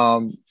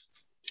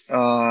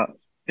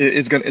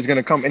 it's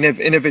gonna come. And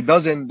if it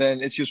doesn't,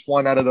 then it's just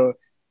one out of the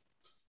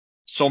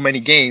so many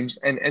games.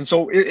 And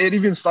so it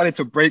even started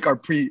to break our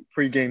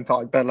pre-game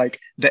talk that like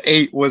the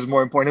 8 was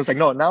more important. It's like,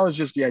 no, now it's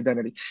just the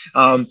identity.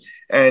 And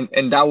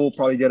that will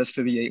probably get us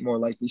to the 8 more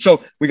likely.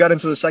 So we got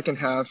into the second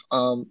half,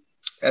 and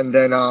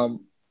then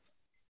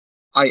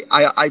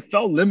I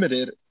felt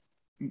limited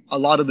a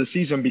lot of the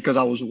season because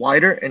I was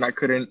wider and I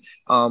couldn't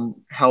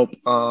help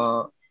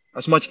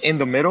as much in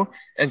the middle.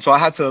 And so I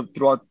had to,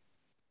 throughout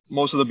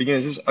most of the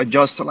beginnings, just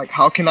adjust to like,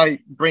 how can I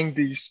bring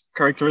these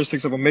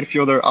characteristics of a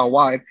midfielder out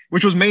wide,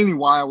 which was mainly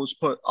why I was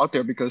put out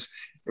there, because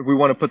if we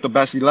want to put the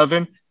best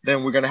 11,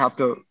 then we're going to have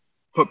to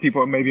put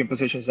people maybe in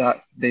positions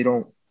that they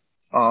don't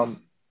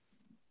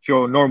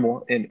feel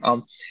normal in.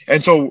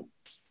 And so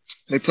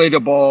they played the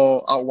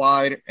ball out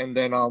wide, and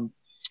then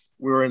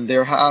we were in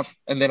their half,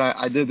 and then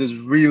I did this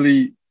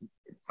really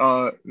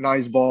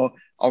nice ball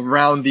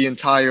around the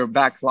entire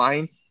back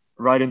line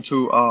right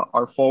into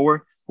our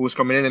forward, who was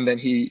coming in, and then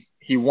he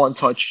one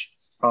touch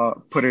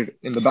put it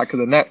in the back of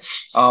the net.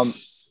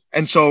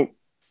 And so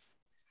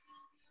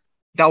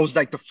that was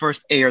like the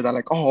first air that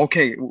like, oh,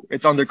 okay,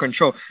 it's under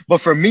control. But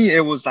for me,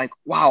 it was like,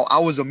 wow, I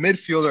was a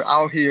midfielder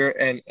out here,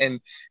 and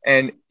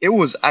it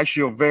was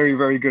actually a very,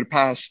 very good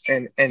pass.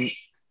 And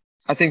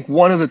I think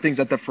one of the things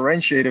that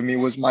differentiated me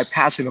was my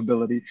passing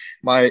ability,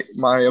 my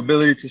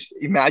ability to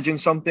imagine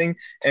something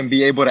and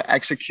be able to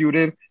execute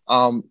it.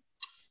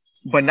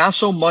 But not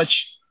so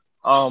much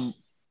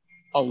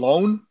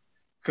alone,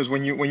 because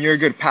when you're a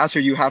good passer,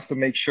 you have to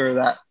make sure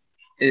that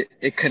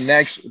it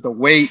connects the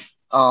weight,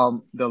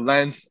 the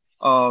length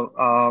of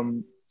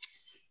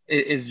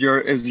is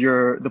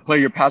your the player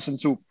you're passing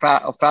to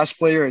a fast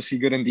player? Is he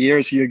good in the air?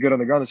 Is he good on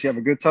the ground? Does he have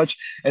a good touch?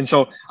 And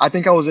so I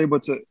think I was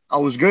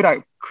good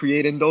at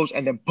creating those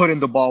and then putting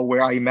the ball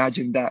where I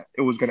imagined that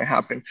it was going to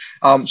happen.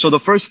 So the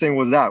first thing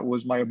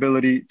was my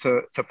ability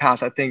to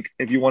pass. I think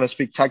if you want to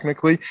speak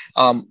technically,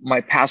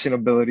 my passing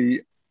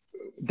ability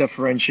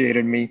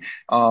differentiated me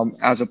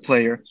as a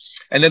player.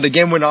 And then the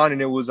game went on,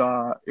 and it was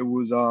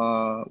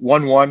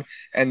 1-1.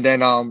 And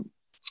then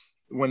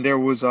when there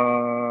was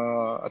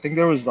I think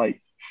there was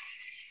like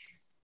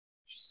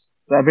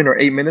 7 or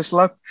 8 minutes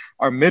left,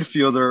 our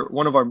midfielder,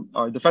 one of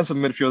our defensive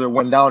midfielder,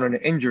 went down on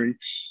an injury.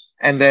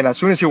 And then as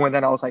soon as he went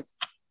down, I was like,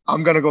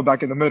 I'm gonna go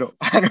back in the middle.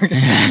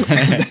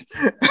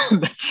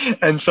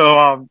 And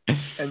so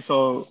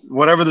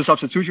whatever the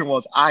substitution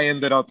was, I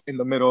ended up in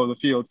the middle of the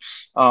field.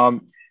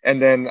 And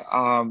then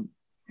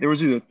there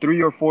was either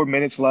 3 or 4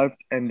 minutes left,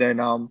 and then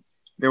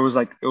there was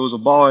like, it was a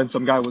ball and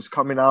some guy was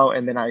coming out,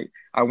 and then I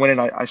went and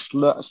I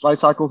slide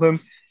tackled him,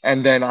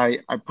 and then I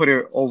put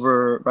it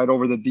right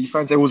over the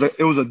defense. It was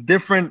a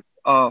different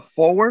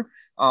forward,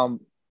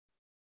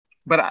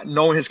 but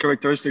knowing his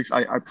characteristics,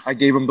 I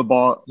gave him the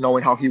ball,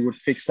 knowing how he would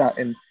fix that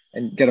and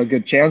get a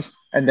good chance.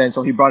 And then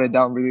so he brought it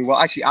down really well.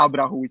 Actually,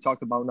 Albert, who we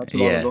talked about not too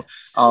long ago,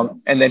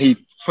 and then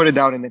he put it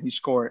down, and then he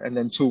scored, and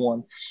then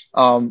 2-1.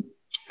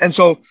 And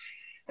so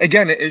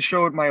again, it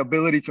showed my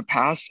ability to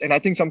pass. And I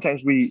think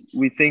sometimes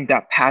we think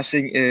that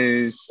passing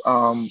is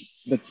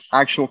the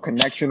actual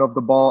connection of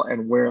the ball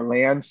and where it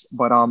lands.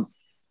 But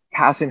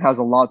passing has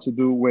a lot to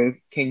do with,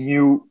 can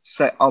you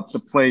set up the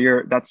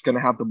player that's going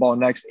to have the ball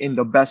next in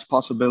the best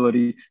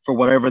possibility for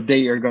whatever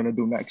they are going to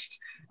do next.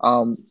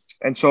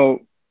 And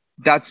so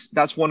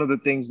that's one of the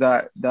things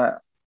that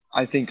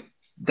I think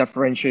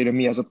differentiated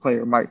me as a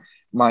player, my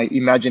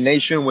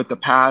imagination with the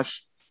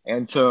pass,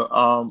 and to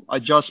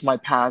adjust my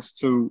pass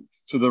to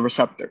the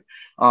receptor.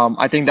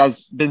 I think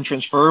that's been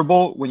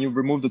transferable when you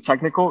remove the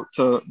technical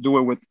to do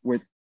it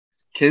with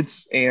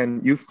kids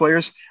and youth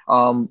players,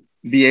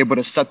 be able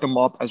to set them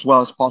up as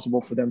well as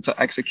possible for them to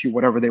execute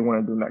whatever they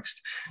want to do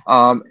next.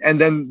 And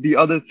then the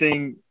other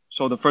thing,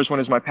 so the first one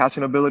is my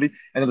passing ability,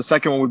 and then the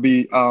second one would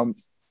be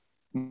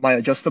my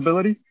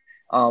adjustability.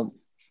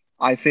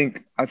 I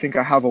think I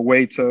have a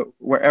way to,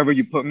 wherever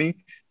you put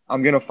me,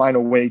 I'm going to find a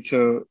way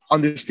to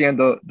understand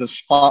the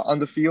spot on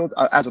the field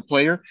as a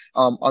player,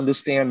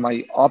 understand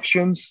my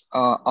options,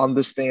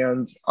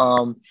 understand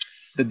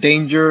the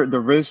danger, the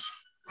risk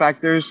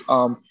factors,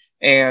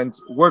 and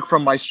work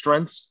from my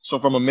strengths. So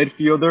from a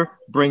midfielder,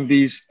 bring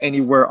these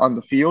anywhere on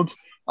the field,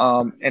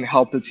 and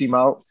help the team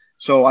out.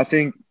 So I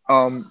think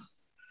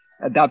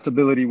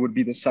adaptability would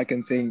be the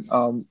second thing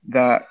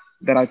that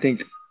I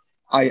think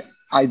I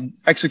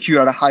execute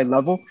at a high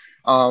level.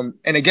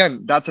 And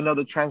again, that's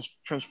another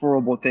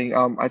transferable thing.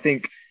 I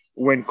think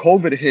when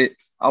COVID hit,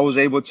 I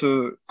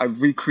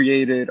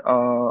recreated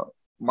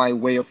my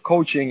way of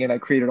coaching, and I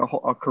created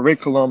a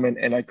curriculum,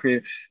 and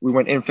we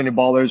went Infinite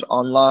Ballers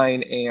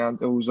online, and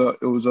it was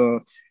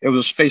a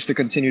space to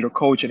continue to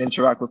coach and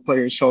interact with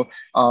players. So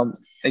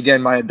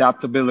again, my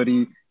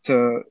adaptability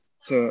to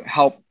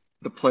help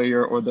the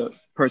player or the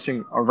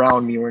person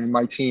around me or in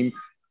my team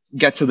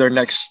get to their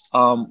next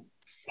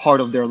part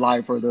of their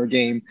life or their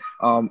game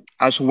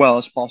as well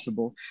as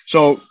possible.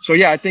 So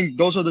yeah, I think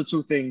those are the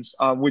two things,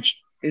 which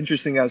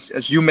interesting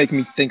as you make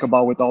me think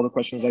about with all the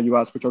questions that you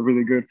ask, which are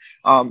really good.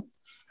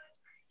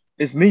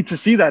 It's neat to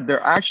see that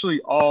they're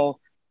actually all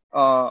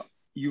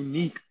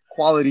unique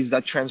qualities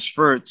that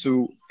transfer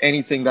to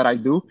anything that I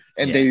do,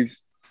 and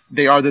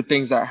they are the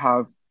things that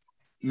have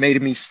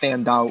made me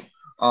stand out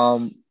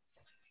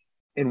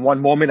in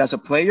one moment as a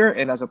player,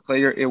 and as a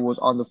player it was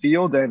on the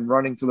field and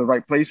running to the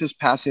right places,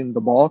 passing the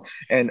ball,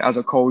 and as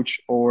a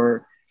coach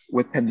or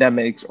with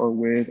pandemics or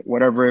with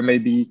whatever it may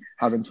be,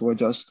 having to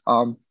adjust.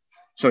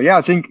 So yeah,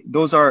 I think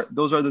those are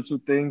the two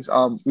things.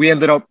 We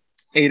ended up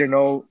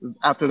 8-0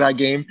 after that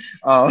game,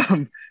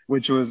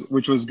 which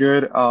was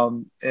good.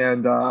 And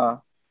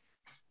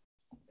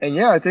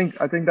yeah, I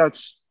think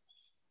that's,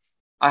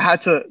 I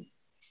had to,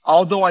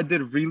 although I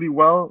did really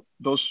well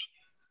those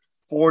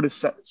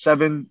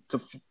 7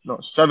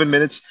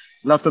 minutes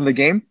left in the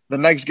game, the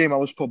next game I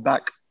was put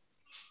back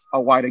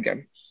out wide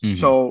again. Mm-hmm.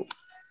 So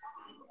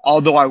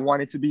although I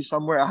wanted to be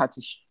somewhere, I had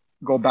to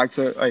go back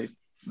to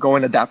go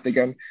and adapt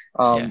again.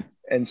 And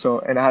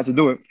I had to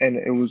do it. And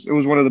it was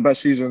one of the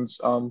best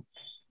seasons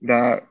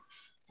that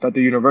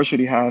the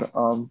university had.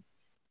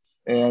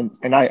 And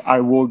I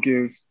will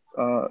give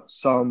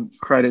some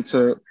credit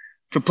to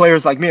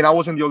players like me. And I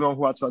wasn't the only one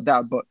who had to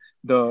adapt, but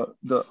the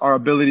our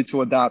ability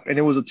to adapt. And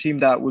it was a team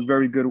that was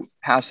very good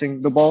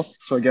passing the ball.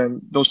 So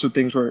again, those two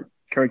things were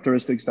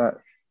characteristics that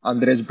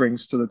Andres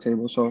brings to the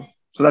table. So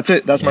that's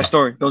it. That's my Yeah.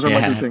 story. Those are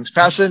my two Yeah. things: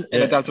 passion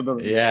and Yeah.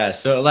 adaptability. Yeah.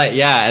 So like,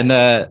 yeah. And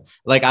I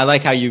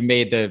like how you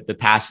made the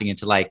passing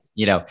into like,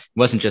 it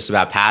wasn't just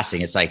about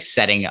passing. It's like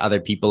setting other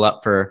people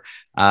up for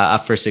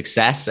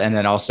success and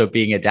then also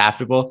being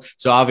adaptable.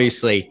 So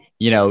obviously,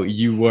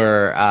 you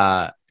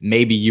were,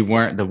 maybe you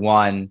weren't the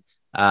one,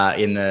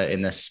 in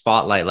the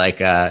spotlight,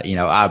 like,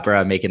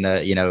 Abra making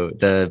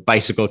the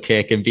bicycle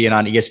kick and being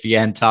on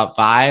ESPN top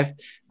 5.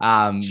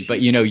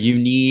 But, you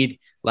need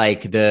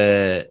like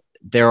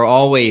there are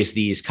always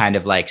these kind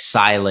of like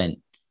silent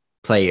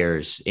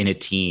players in a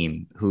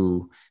team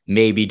who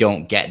maybe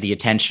don't get the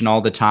attention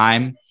all the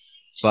time,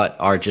 but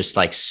are just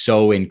like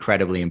so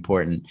incredibly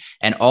important.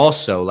 And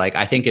also like,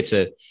 I think it's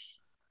a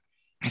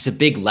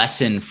big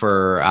lesson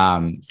for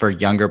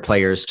younger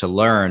players to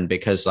learn,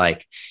 because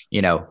like,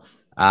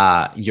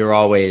 you're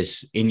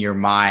always in your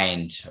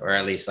mind, or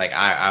at least like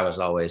I was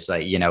always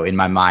like, in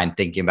my mind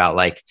thinking about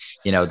like,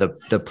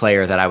 the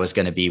player that I was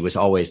going to be was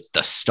always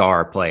the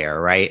star player,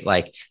 right?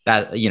 Like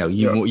that,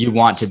 you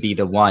want to be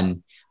the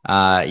one,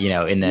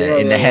 in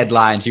the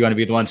headlines, you want to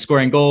be the one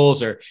scoring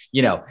goals, or,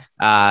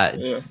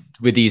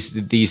 with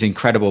these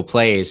incredible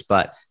plays,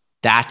 but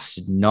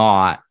that's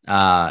not,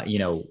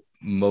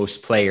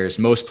 most players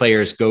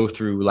go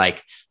through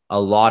like a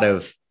lot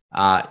of,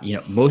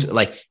 most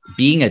like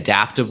being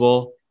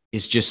adaptable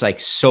is just like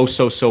so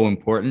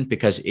important,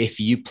 because if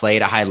you play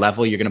at a high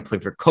level, you're going to play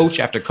for coach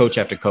after coach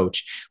after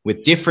coach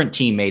with different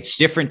teammates,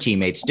 different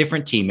teams,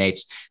 different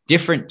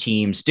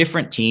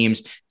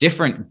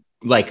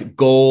like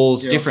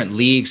goals, different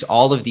leagues,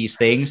 all of these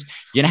things.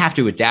 You're going to have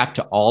to adapt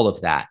to all of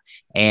that.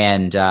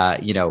 And,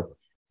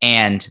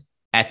 and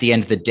at the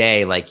end of the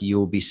day, like you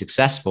will be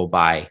successful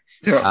by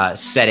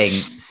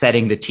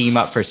setting the team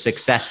up for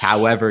success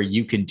however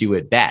you can do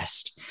it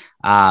best.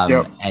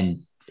 And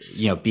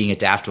being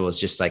adaptable is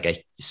just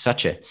like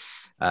such a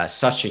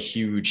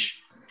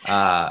huge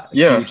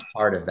huge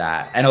part of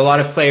that. And a lot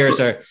of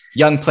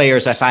young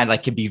players I find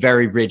like can be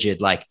very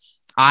rigid. Like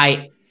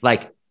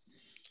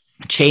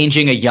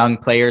changing a young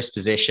player's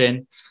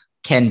position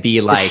can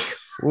be like,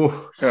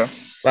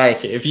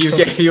 like if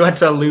you went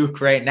to Luke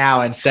right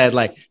now and said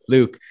like,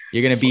 Luke,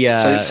 you're going to be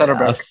a center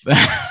back.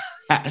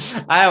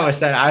 I almost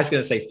said I was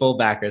going to say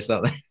fullback or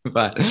something,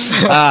 but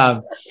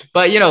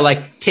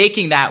like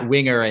taking that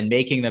winger and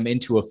making them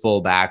into a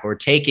fullback, or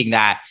taking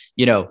that,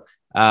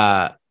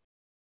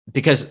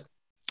 because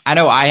I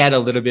know I had a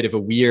little bit of a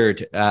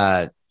weird,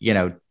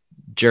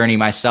 journey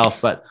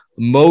myself, but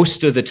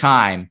most of the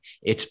time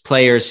it's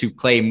players who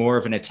play more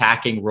of an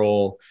attacking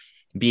role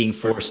being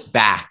forced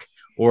back,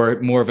 or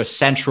more of a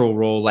central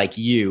role like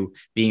you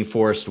being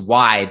forced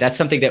wide. That's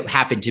something that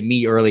happened to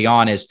me early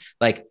on, is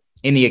like,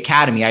 in the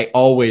academy, I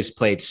always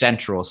played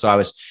central. So I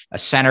was a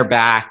center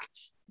back,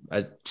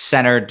 a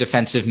center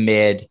defensive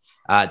mid.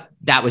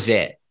 That was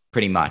it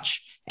pretty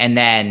much. And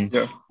then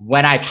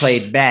when I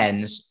played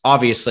men's,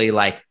 obviously,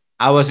 like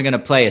I wasn't going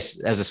to play as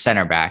a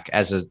center back,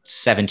 as a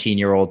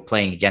 17-year-old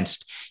playing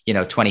against,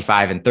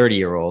 25 and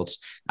 30-year-olds.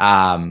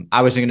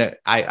 I wasn't going to,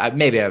 I'm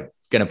going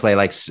to play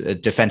like a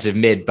defensive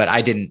mid, but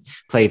I didn't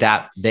play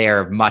that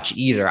there much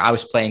either. I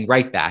was playing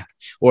right back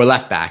or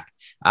left back.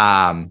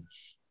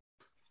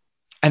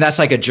 And that's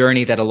like a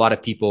journey that a lot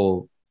of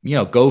people,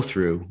 go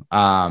through.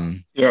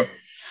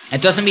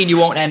 It doesn't mean you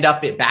won't end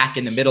up back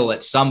in the middle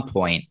at some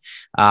point.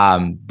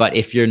 But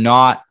if you're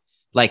not,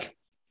 like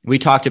we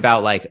talked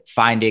about, like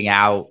finding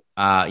out,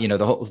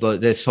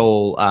 this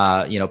whole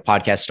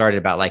podcast started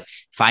about like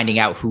finding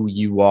out who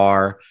you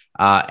are.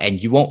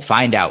 And you won't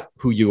find out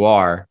who you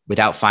are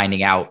without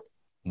finding out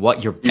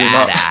what you're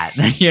bad at,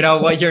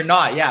 what you're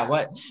not. Yeah.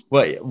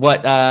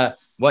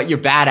 What you're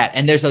bad at.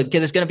 And there's going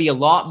to be a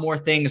lot more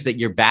things that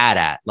you're bad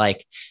at.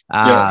 Like,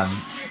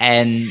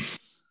 and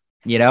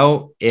if you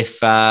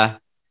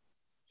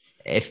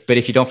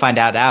don't find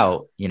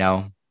out, you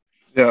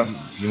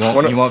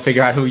won't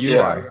figure out who you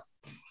are.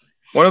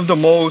 One of the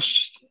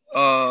most,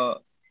 I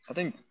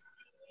think,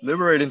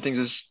 liberating things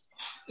is,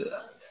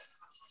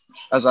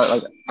 as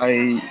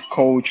I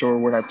coach, or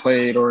when I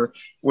played, or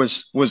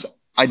was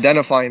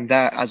identifying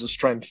that as a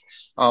strength,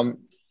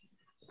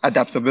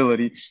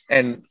 adaptability,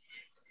 and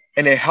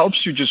it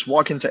helps you just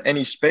walk into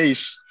any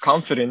space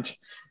confident,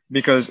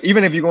 because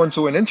even if you go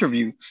into an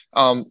interview,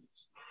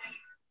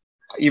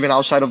 even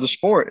outside of the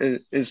sport,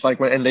 it's like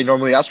and they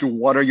normally ask you,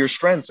 what are your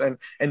strengths?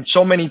 And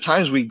so many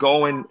times we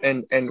go and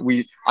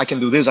I can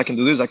do this, I can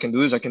do this, I can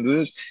do this, I can do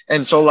this.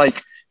 And so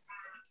like,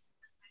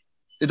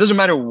 it doesn't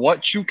matter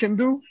what you can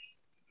do.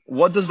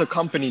 What does the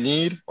company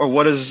need, or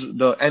what does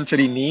the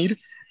entity need?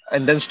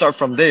 And then start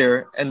from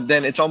there. And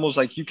then it's almost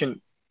like you can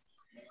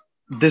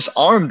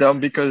disarm them,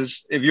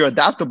 because if you're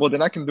adaptable,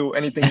 then I can do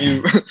anything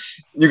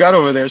you got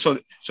over there. So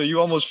you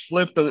almost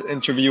flip the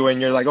interview, and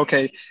you're like,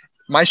 okay,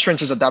 my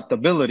strength is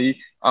adaptability.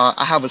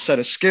 I have a set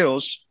of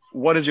skills.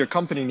 what does your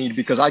company need?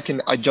 Because I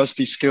can adjust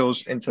these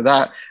skills into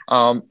that.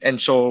 And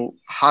so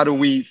how do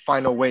we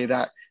find a way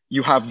that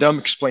you have them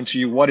explain to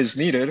you what is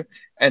needed,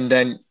 and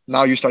then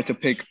now you start to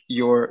pick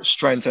your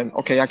strengths and,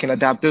 okay, I can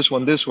adapt this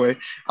one this way,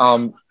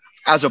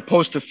 as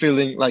opposed to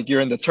feeling like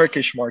you're in the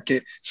Turkish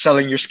market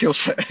selling your skill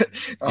set.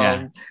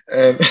 Yeah.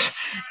 And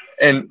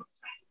and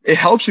it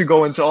helps you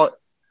go into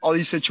all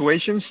these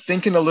situations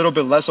thinking a little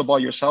bit less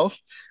about yourself,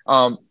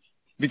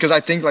 because I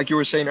think, like you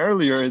were saying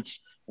earlier, it's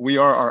we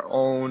are our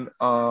own,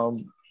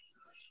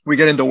 we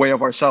get in the way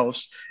of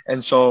ourselves.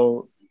 And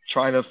so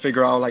trying to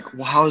figure out, like,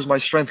 well, how is my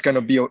strength going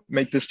to be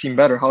make this team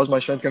better? How is my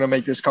strength going to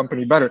make this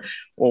company better?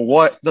 Or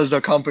what does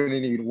the company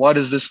need? What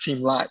does this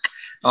team lack?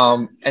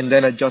 And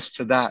then adjust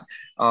to that.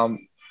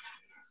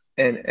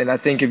 And I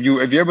think if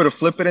you're able to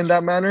flip it in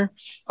that manner,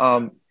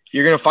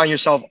 you're going to find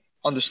yourself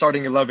on the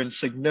starting 11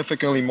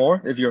 significantly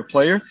more. If you're a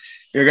player,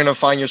 you're going to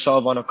find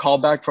yourself on a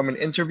callback from an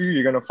interview.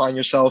 You're going to find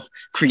yourself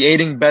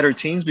creating better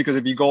teams, because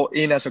if you go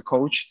in as a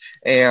coach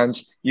and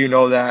you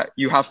know that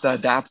you have to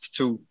adapt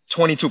to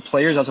 22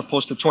 players as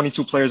opposed to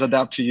 22 players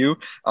adapt to you,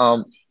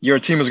 your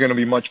team is going to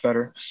be much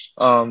better.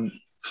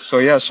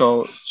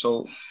 So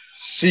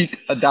seek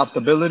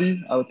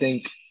adaptability, I would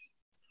think,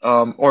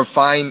 or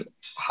find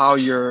how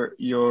your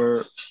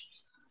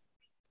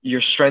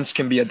strengths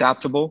can be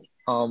adaptable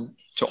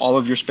to all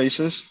of your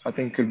spaces. I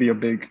think could be a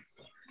big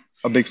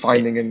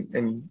finding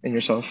in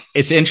yourself.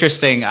 It's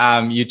interesting.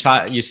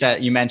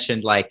 You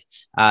mentioned like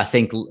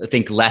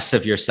think less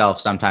of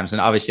yourself sometimes,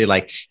 and obviously,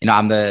 like,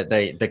 I'm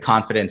the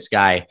confidence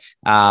guy.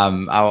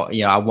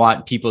 I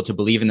want people to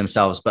believe in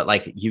themselves, but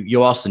like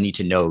you also need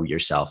to know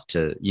yourself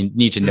to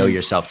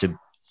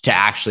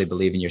actually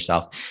believe in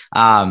yourself.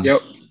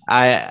 Yep.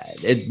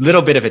 A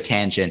little bit of a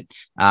tangent,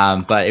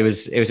 but it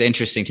was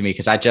interesting to me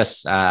because I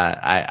just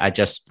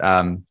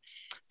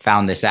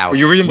found this out. Were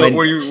you reading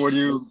were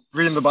you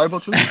reading the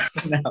Bible too?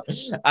 No.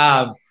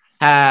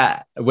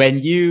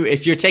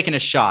 If you're taking a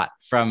shot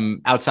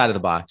from outside of the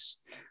box,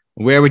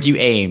 where would you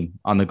aim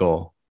on the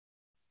goal?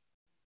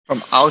 From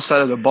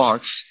outside of the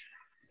box,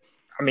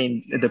 I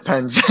mean, it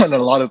depends on a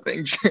lot of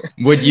things.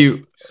 Would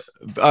you,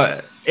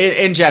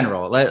 in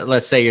general,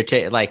 let's say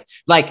you're like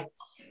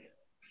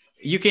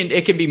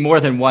it can be more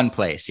than one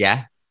place.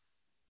 Yeah.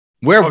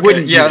 Where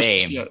wouldn't you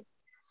aim? Yeah.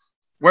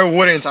 Where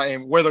wouldn't I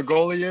aim? Where the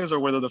goalie is, or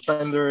where the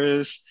defender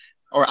is,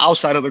 or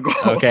outside of the goal?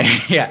 Okay,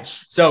 yeah.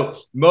 So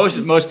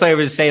most players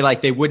would say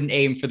like they wouldn't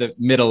aim for the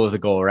middle of the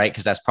goal, right?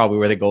 Because that's probably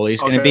where the goalie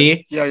is going to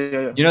be.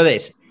 Yeah. You know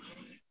this.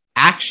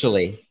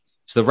 Actually,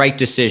 it's the right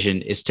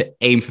decision is to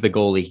aim for the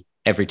goalie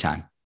every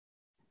time.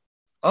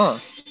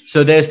 Oh.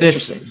 So there's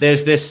this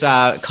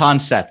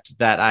concept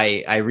that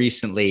I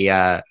recently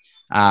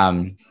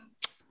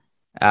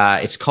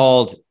it's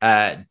called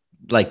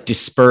like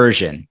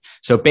dispersion.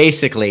 So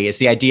basically it's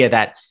the idea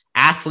that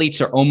athletes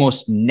are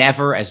almost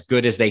never as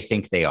good as they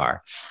think they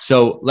are.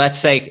 So let's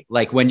say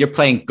like when you're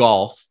playing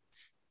golf,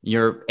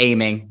 you're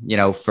aiming,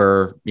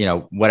 for,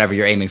 whatever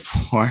you're aiming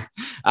for.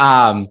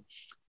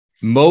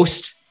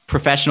 Most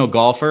professional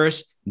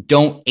golfers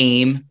don't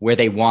aim where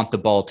they want the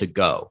ball to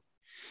go,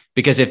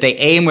 because if they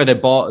aim where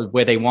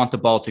they want the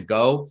ball to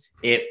go,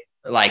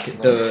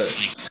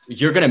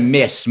 you're going to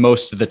miss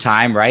most of the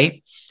time.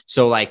 Right.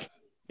 So like,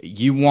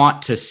 you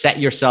want to set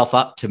yourself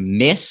up to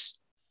miss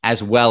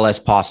as well as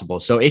possible.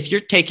 So if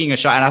you're taking a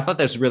shot, and I thought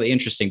that was really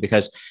interesting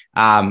because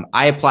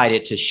I applied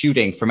it to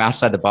shooting from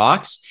outside the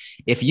box.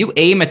 If you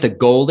aim at the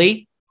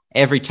goalie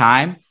every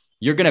time,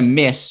 you're going to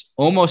miss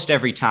almost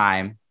every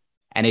time,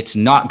 and it's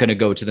not going to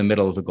go to the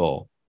middle of the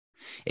goal.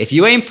 If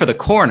you aim for the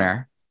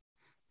corner,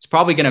 it's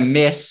probably going to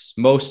miss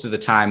most of the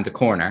time the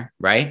corner,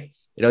 right?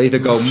 It'll either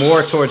go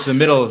more towards the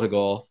middle of the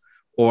goal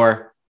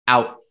or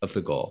out of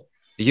the goal.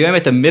 If you aim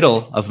at the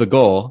middle of the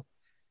goal,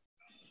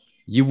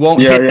 you won't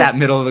hit that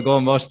middle of the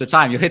goal most of the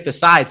time. You'll hit the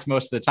sides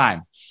most of the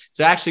time.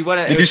 So actually,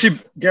 did you see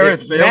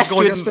Gareth Bale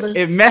goal yesterday?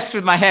 It messed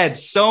with my head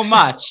so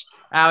much.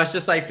 I was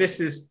just like,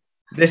 this is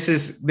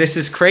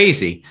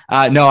crazy.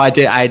 No, I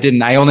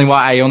didn't. I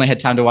only had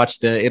time to watch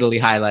the Italy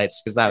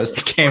highlights because that was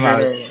the game I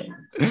was.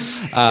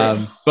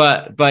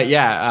 But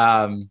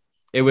yeah,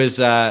 it was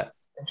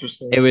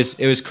interesting.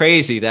 It was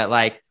crazy that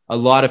like a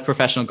lot of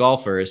professional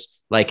golfers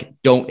like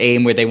don't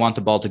aim where they want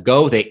the ball to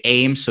go. They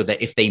aim so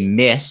that if they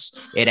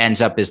miss, it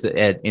ends up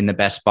in the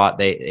best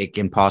spot it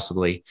can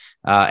possibly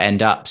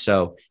end up.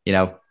 So,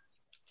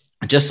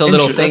 just a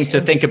little thing to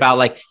think about.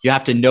 Like you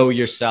have to know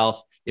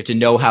yourself. You have to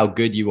know how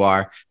good you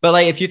are. But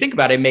like, if you think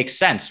about it, it makes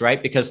sense,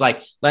 right? Because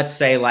like, let's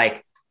say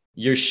like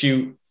you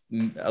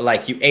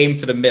aim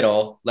for the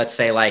middle. Let's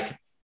say like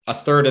a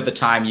third of the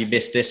time you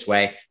miss this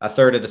way, a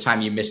third of the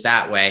time you miss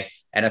that way,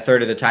 and a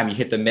third of the time you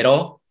hit the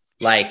middle.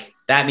 Like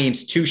that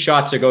means 2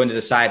 shots are going to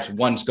the sides,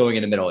 one's going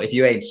in the middle. If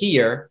you aim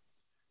here,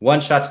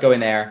 1 shot's going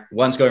there,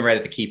 one's going right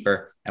at the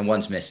keeper, and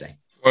one's missing.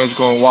 One's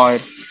going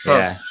wide. Huh.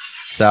 Yeah.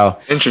 So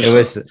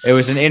it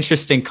was an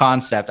interesting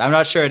concept. I'm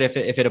not sure if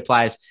it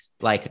applies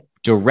like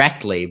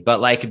directly, but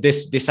like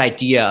this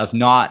idea of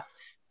not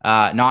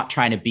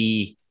trying to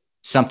be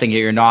something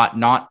you're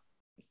not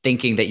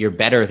thinking that you're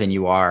better than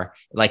you are,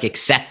 like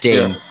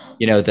accepting,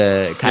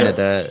 the kind of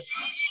the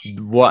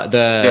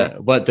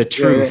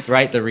truth,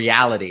 right? The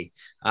reality,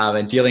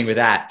 and dealing with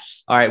that.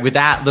 All right. With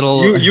that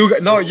little, you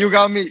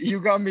got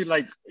me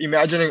like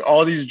imagining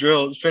all these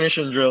drills,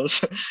 finishing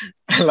drills,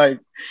 like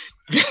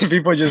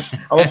people just,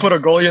 I'm gonna put a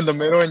goalie in the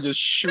middle and just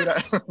shoot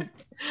at them.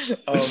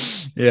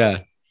 Yeah.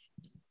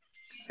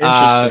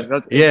 Interesting.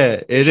 That's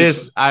yeah, it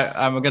is.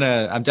 I'm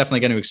definitely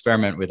going to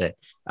experiment with it.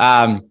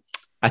 I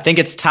think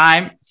it's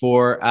time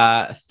for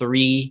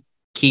 3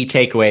 key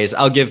takeaways.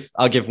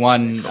 I'll give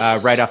one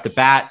right off the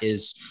bat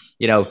is,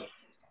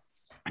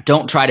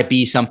 don't try to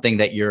be something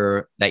that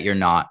you're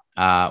not.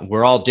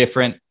 We're all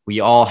different. We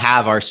all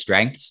have our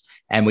strengths,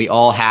 and we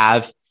all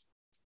have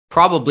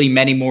probably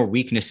many more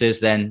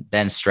weaknesses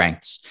than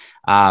strengths.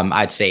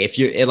 I'd say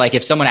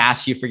if someone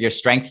asks you for your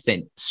strength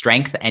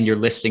and you're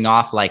listing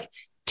off like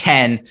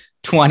 10,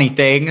 20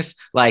 things,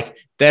 like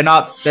they're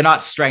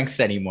not strengths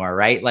anymore,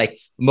 right? Like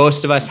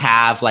most of us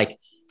have like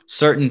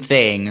certain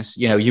things,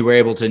 you were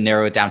able to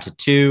narrow it down to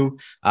 2.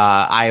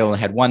 I only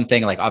had 1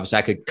 thing. Like obviously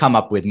I could come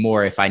up with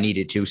more if I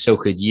needed to, so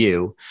could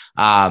you.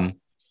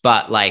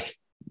 But like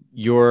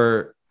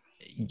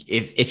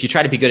if you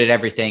try to be good at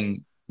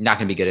everything, you're not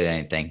going to be good at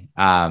anything.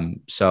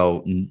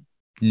 So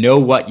know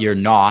what you're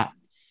not.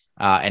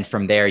 And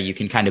from there you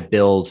can kind of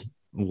build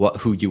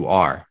who you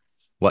are,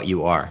 what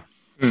you are.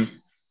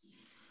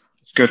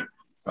 It's good.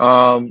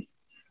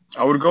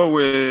 I would go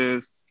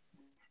with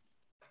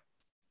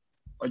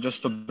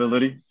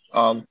adjustability.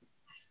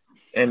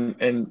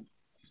 And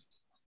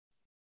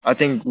I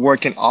think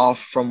working off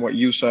from what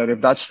you said,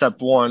 if that's step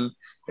 1,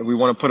 if we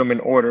want to put them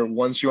in order,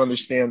 once you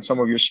understand some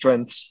of your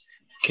strengths,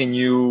 can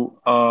you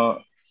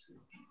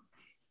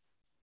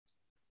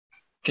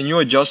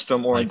adjust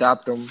them or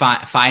adapt them?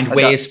 Find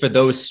ways for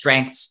those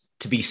strengths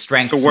to be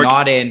strengths,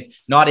 not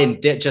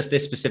in just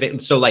this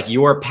specific. So like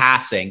you're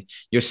passing,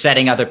 you're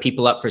setting other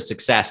people up for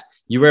success.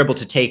 You were able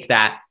to take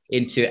that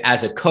into,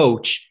 as a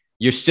coach,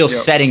 you're still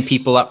setting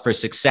people up for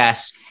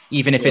success,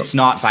 even if it's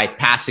not by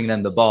passing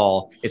them the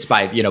ball, it's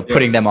by,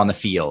 putting them on the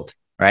field.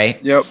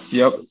 Right. Yep.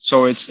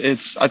 So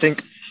it's, I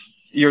think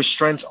your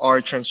strengths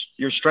are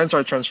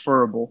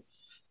transferable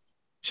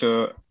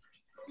to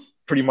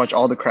pretty much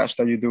all the crafts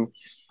that you do.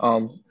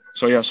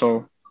 So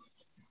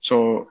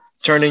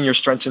turning your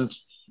strengths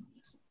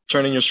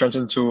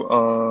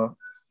into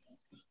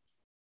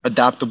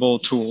adaptable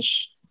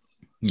tools.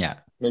 Yeah.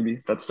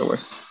 Maybe that's the way.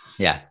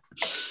 Yeah.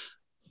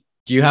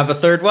 Do you have a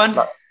third one?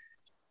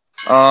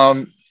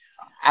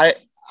 I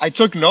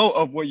took note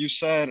of what you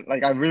said.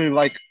 Like, I really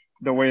like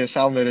the way it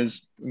sounded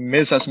is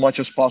miss as much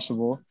as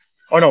possible.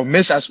 Oh no,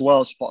 miss as well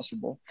as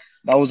possible.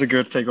 That was a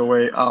good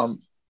takeaway.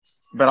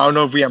 But I don't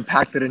know if we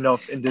unpacked it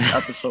enough in this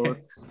episode.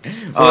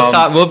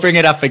 We'll bring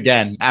it up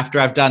again after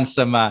I've done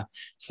some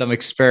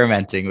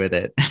experimenting with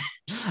it.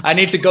 I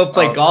need to go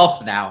play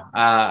golf now.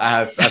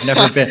 I've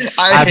never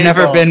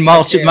been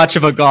much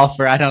of a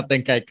golfer. I don't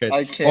think I could.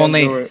 I can't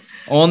do it.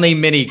 Only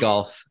mini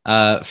golf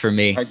for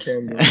me. I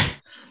can't do it.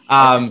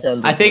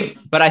 I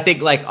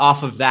think like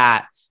off of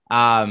that,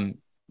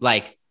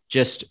 like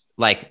just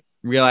like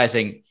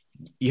realizing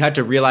you had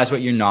to realize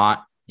what you're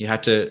not. You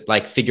have to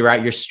like figure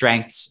out your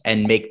strengths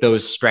and make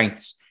those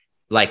strengths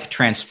like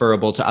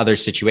transferable to other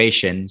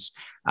situations.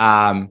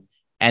 And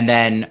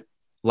then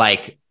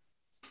like,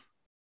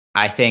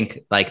 I think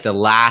like the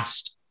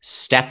last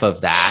step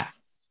of that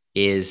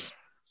is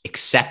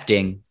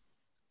accepting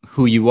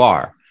who you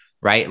are,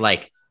 right?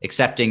 Like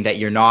accepting that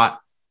you're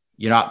not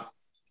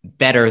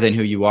better than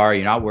who you are.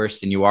 You're not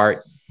worse than you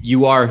are.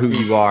 You are who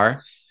you are.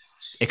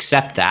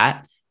 Accept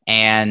that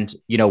and,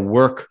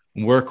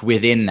 work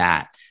within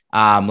that.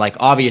 Like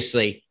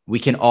obviously we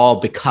can all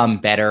become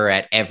better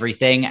at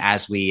everything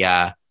as we,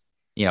 as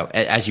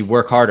you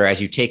work harder,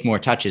 as you take more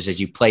touches, as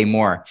you play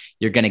more,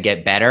 you're going to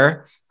get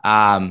better.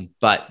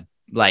 But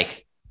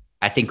like,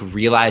 I think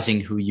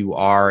realizing who you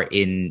are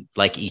in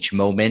like each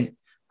moment,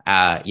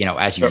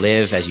 as you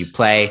live, as you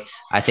play,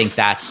 I think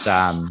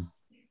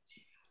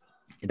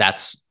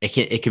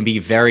it can be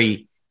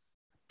very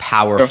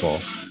powerful.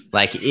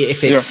 Like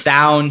if it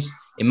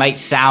might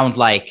sound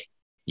like,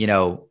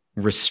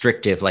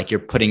 restrictive, like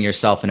you're putting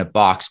yourself in a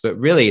box, but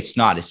really it's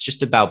not. It's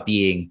just about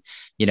being,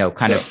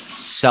 kind of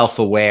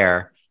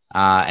self-aware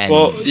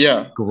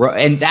and grow,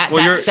 and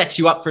that sets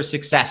you up for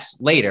success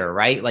later,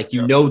 right? Like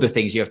know the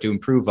things you have to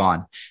improve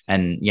on,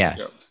 and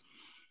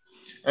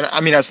and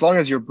I mean, as long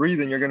as you're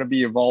breathing, you're going to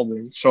be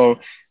evolving. So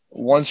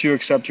once you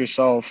accept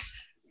yourself,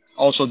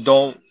 also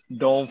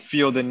don't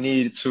feel the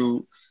need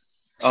to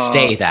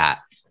stick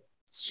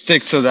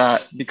to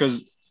that,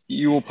 because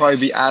you will probably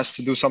be asked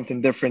to do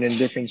something different in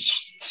different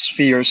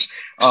spheres.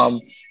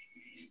 And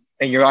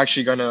you're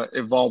actually going to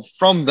evolve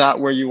from that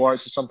where you are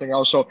to something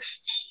else. So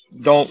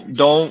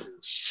don't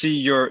see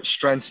your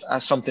strengths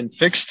as something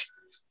fixed,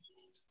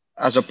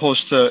 as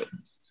opposed to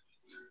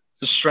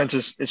the strength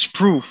is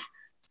proof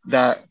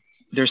that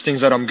there's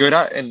things that I'm good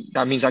at, and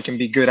that means I can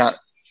be good at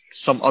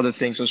some other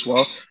things as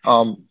well.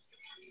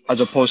 As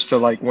opposed to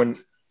like when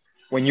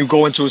when you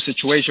go into a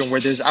situation where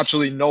there's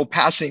absolutely no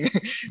passing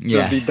to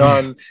Yeah. be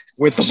done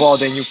with the ball,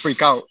 then you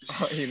freak out,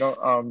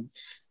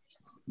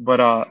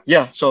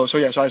 yeah. So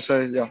I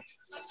say, yeah,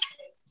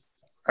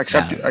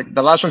 accept. Yeah.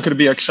 The last one could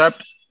be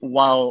accept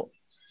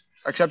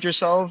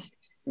yourself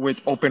with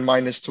open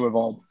mindedness to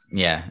evolve.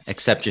 Yeah.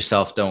 Accept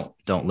yourself.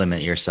 Don't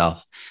limit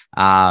yourself.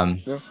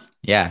 Um, Yeah.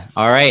 yeah.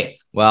 All right.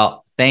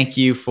 Well, thank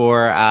you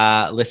for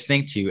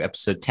listening to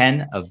episode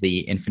 10 of the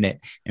Infinite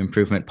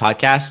Improvement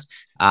Podcast.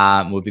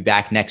 We'll be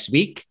back next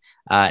week.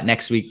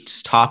 Next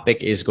week's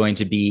topic is going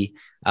to be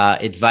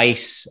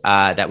advice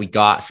that we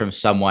got from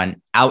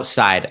someone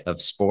outside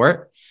of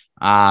sport.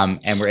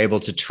 And we're able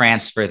to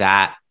transfer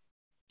that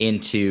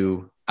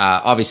into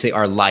obviously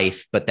our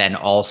life, but then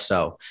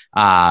also,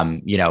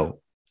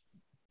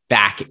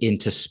 back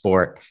into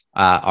sport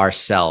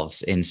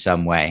ourselves in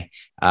some way.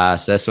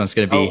 So this one's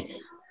going to be.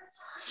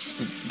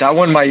 That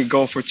one might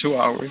go for 2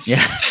 hours.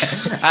 Yeah,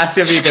 that's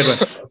going to be a good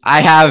one. I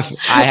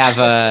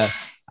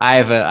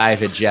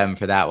have a gem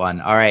for that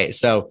one. All right.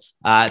 So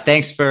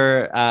thanks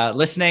for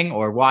listening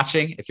or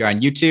watching. If you're on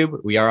YouTube,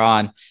 we are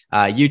on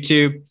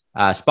YouTube,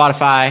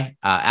 Spotify,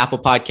 Apple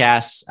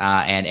Podcasts,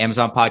 and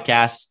Amazon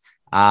Podcasts.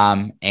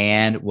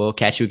 And we'll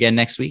catch you again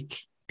next week.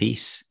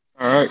 Peace.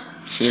 All right.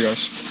 See you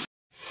guys.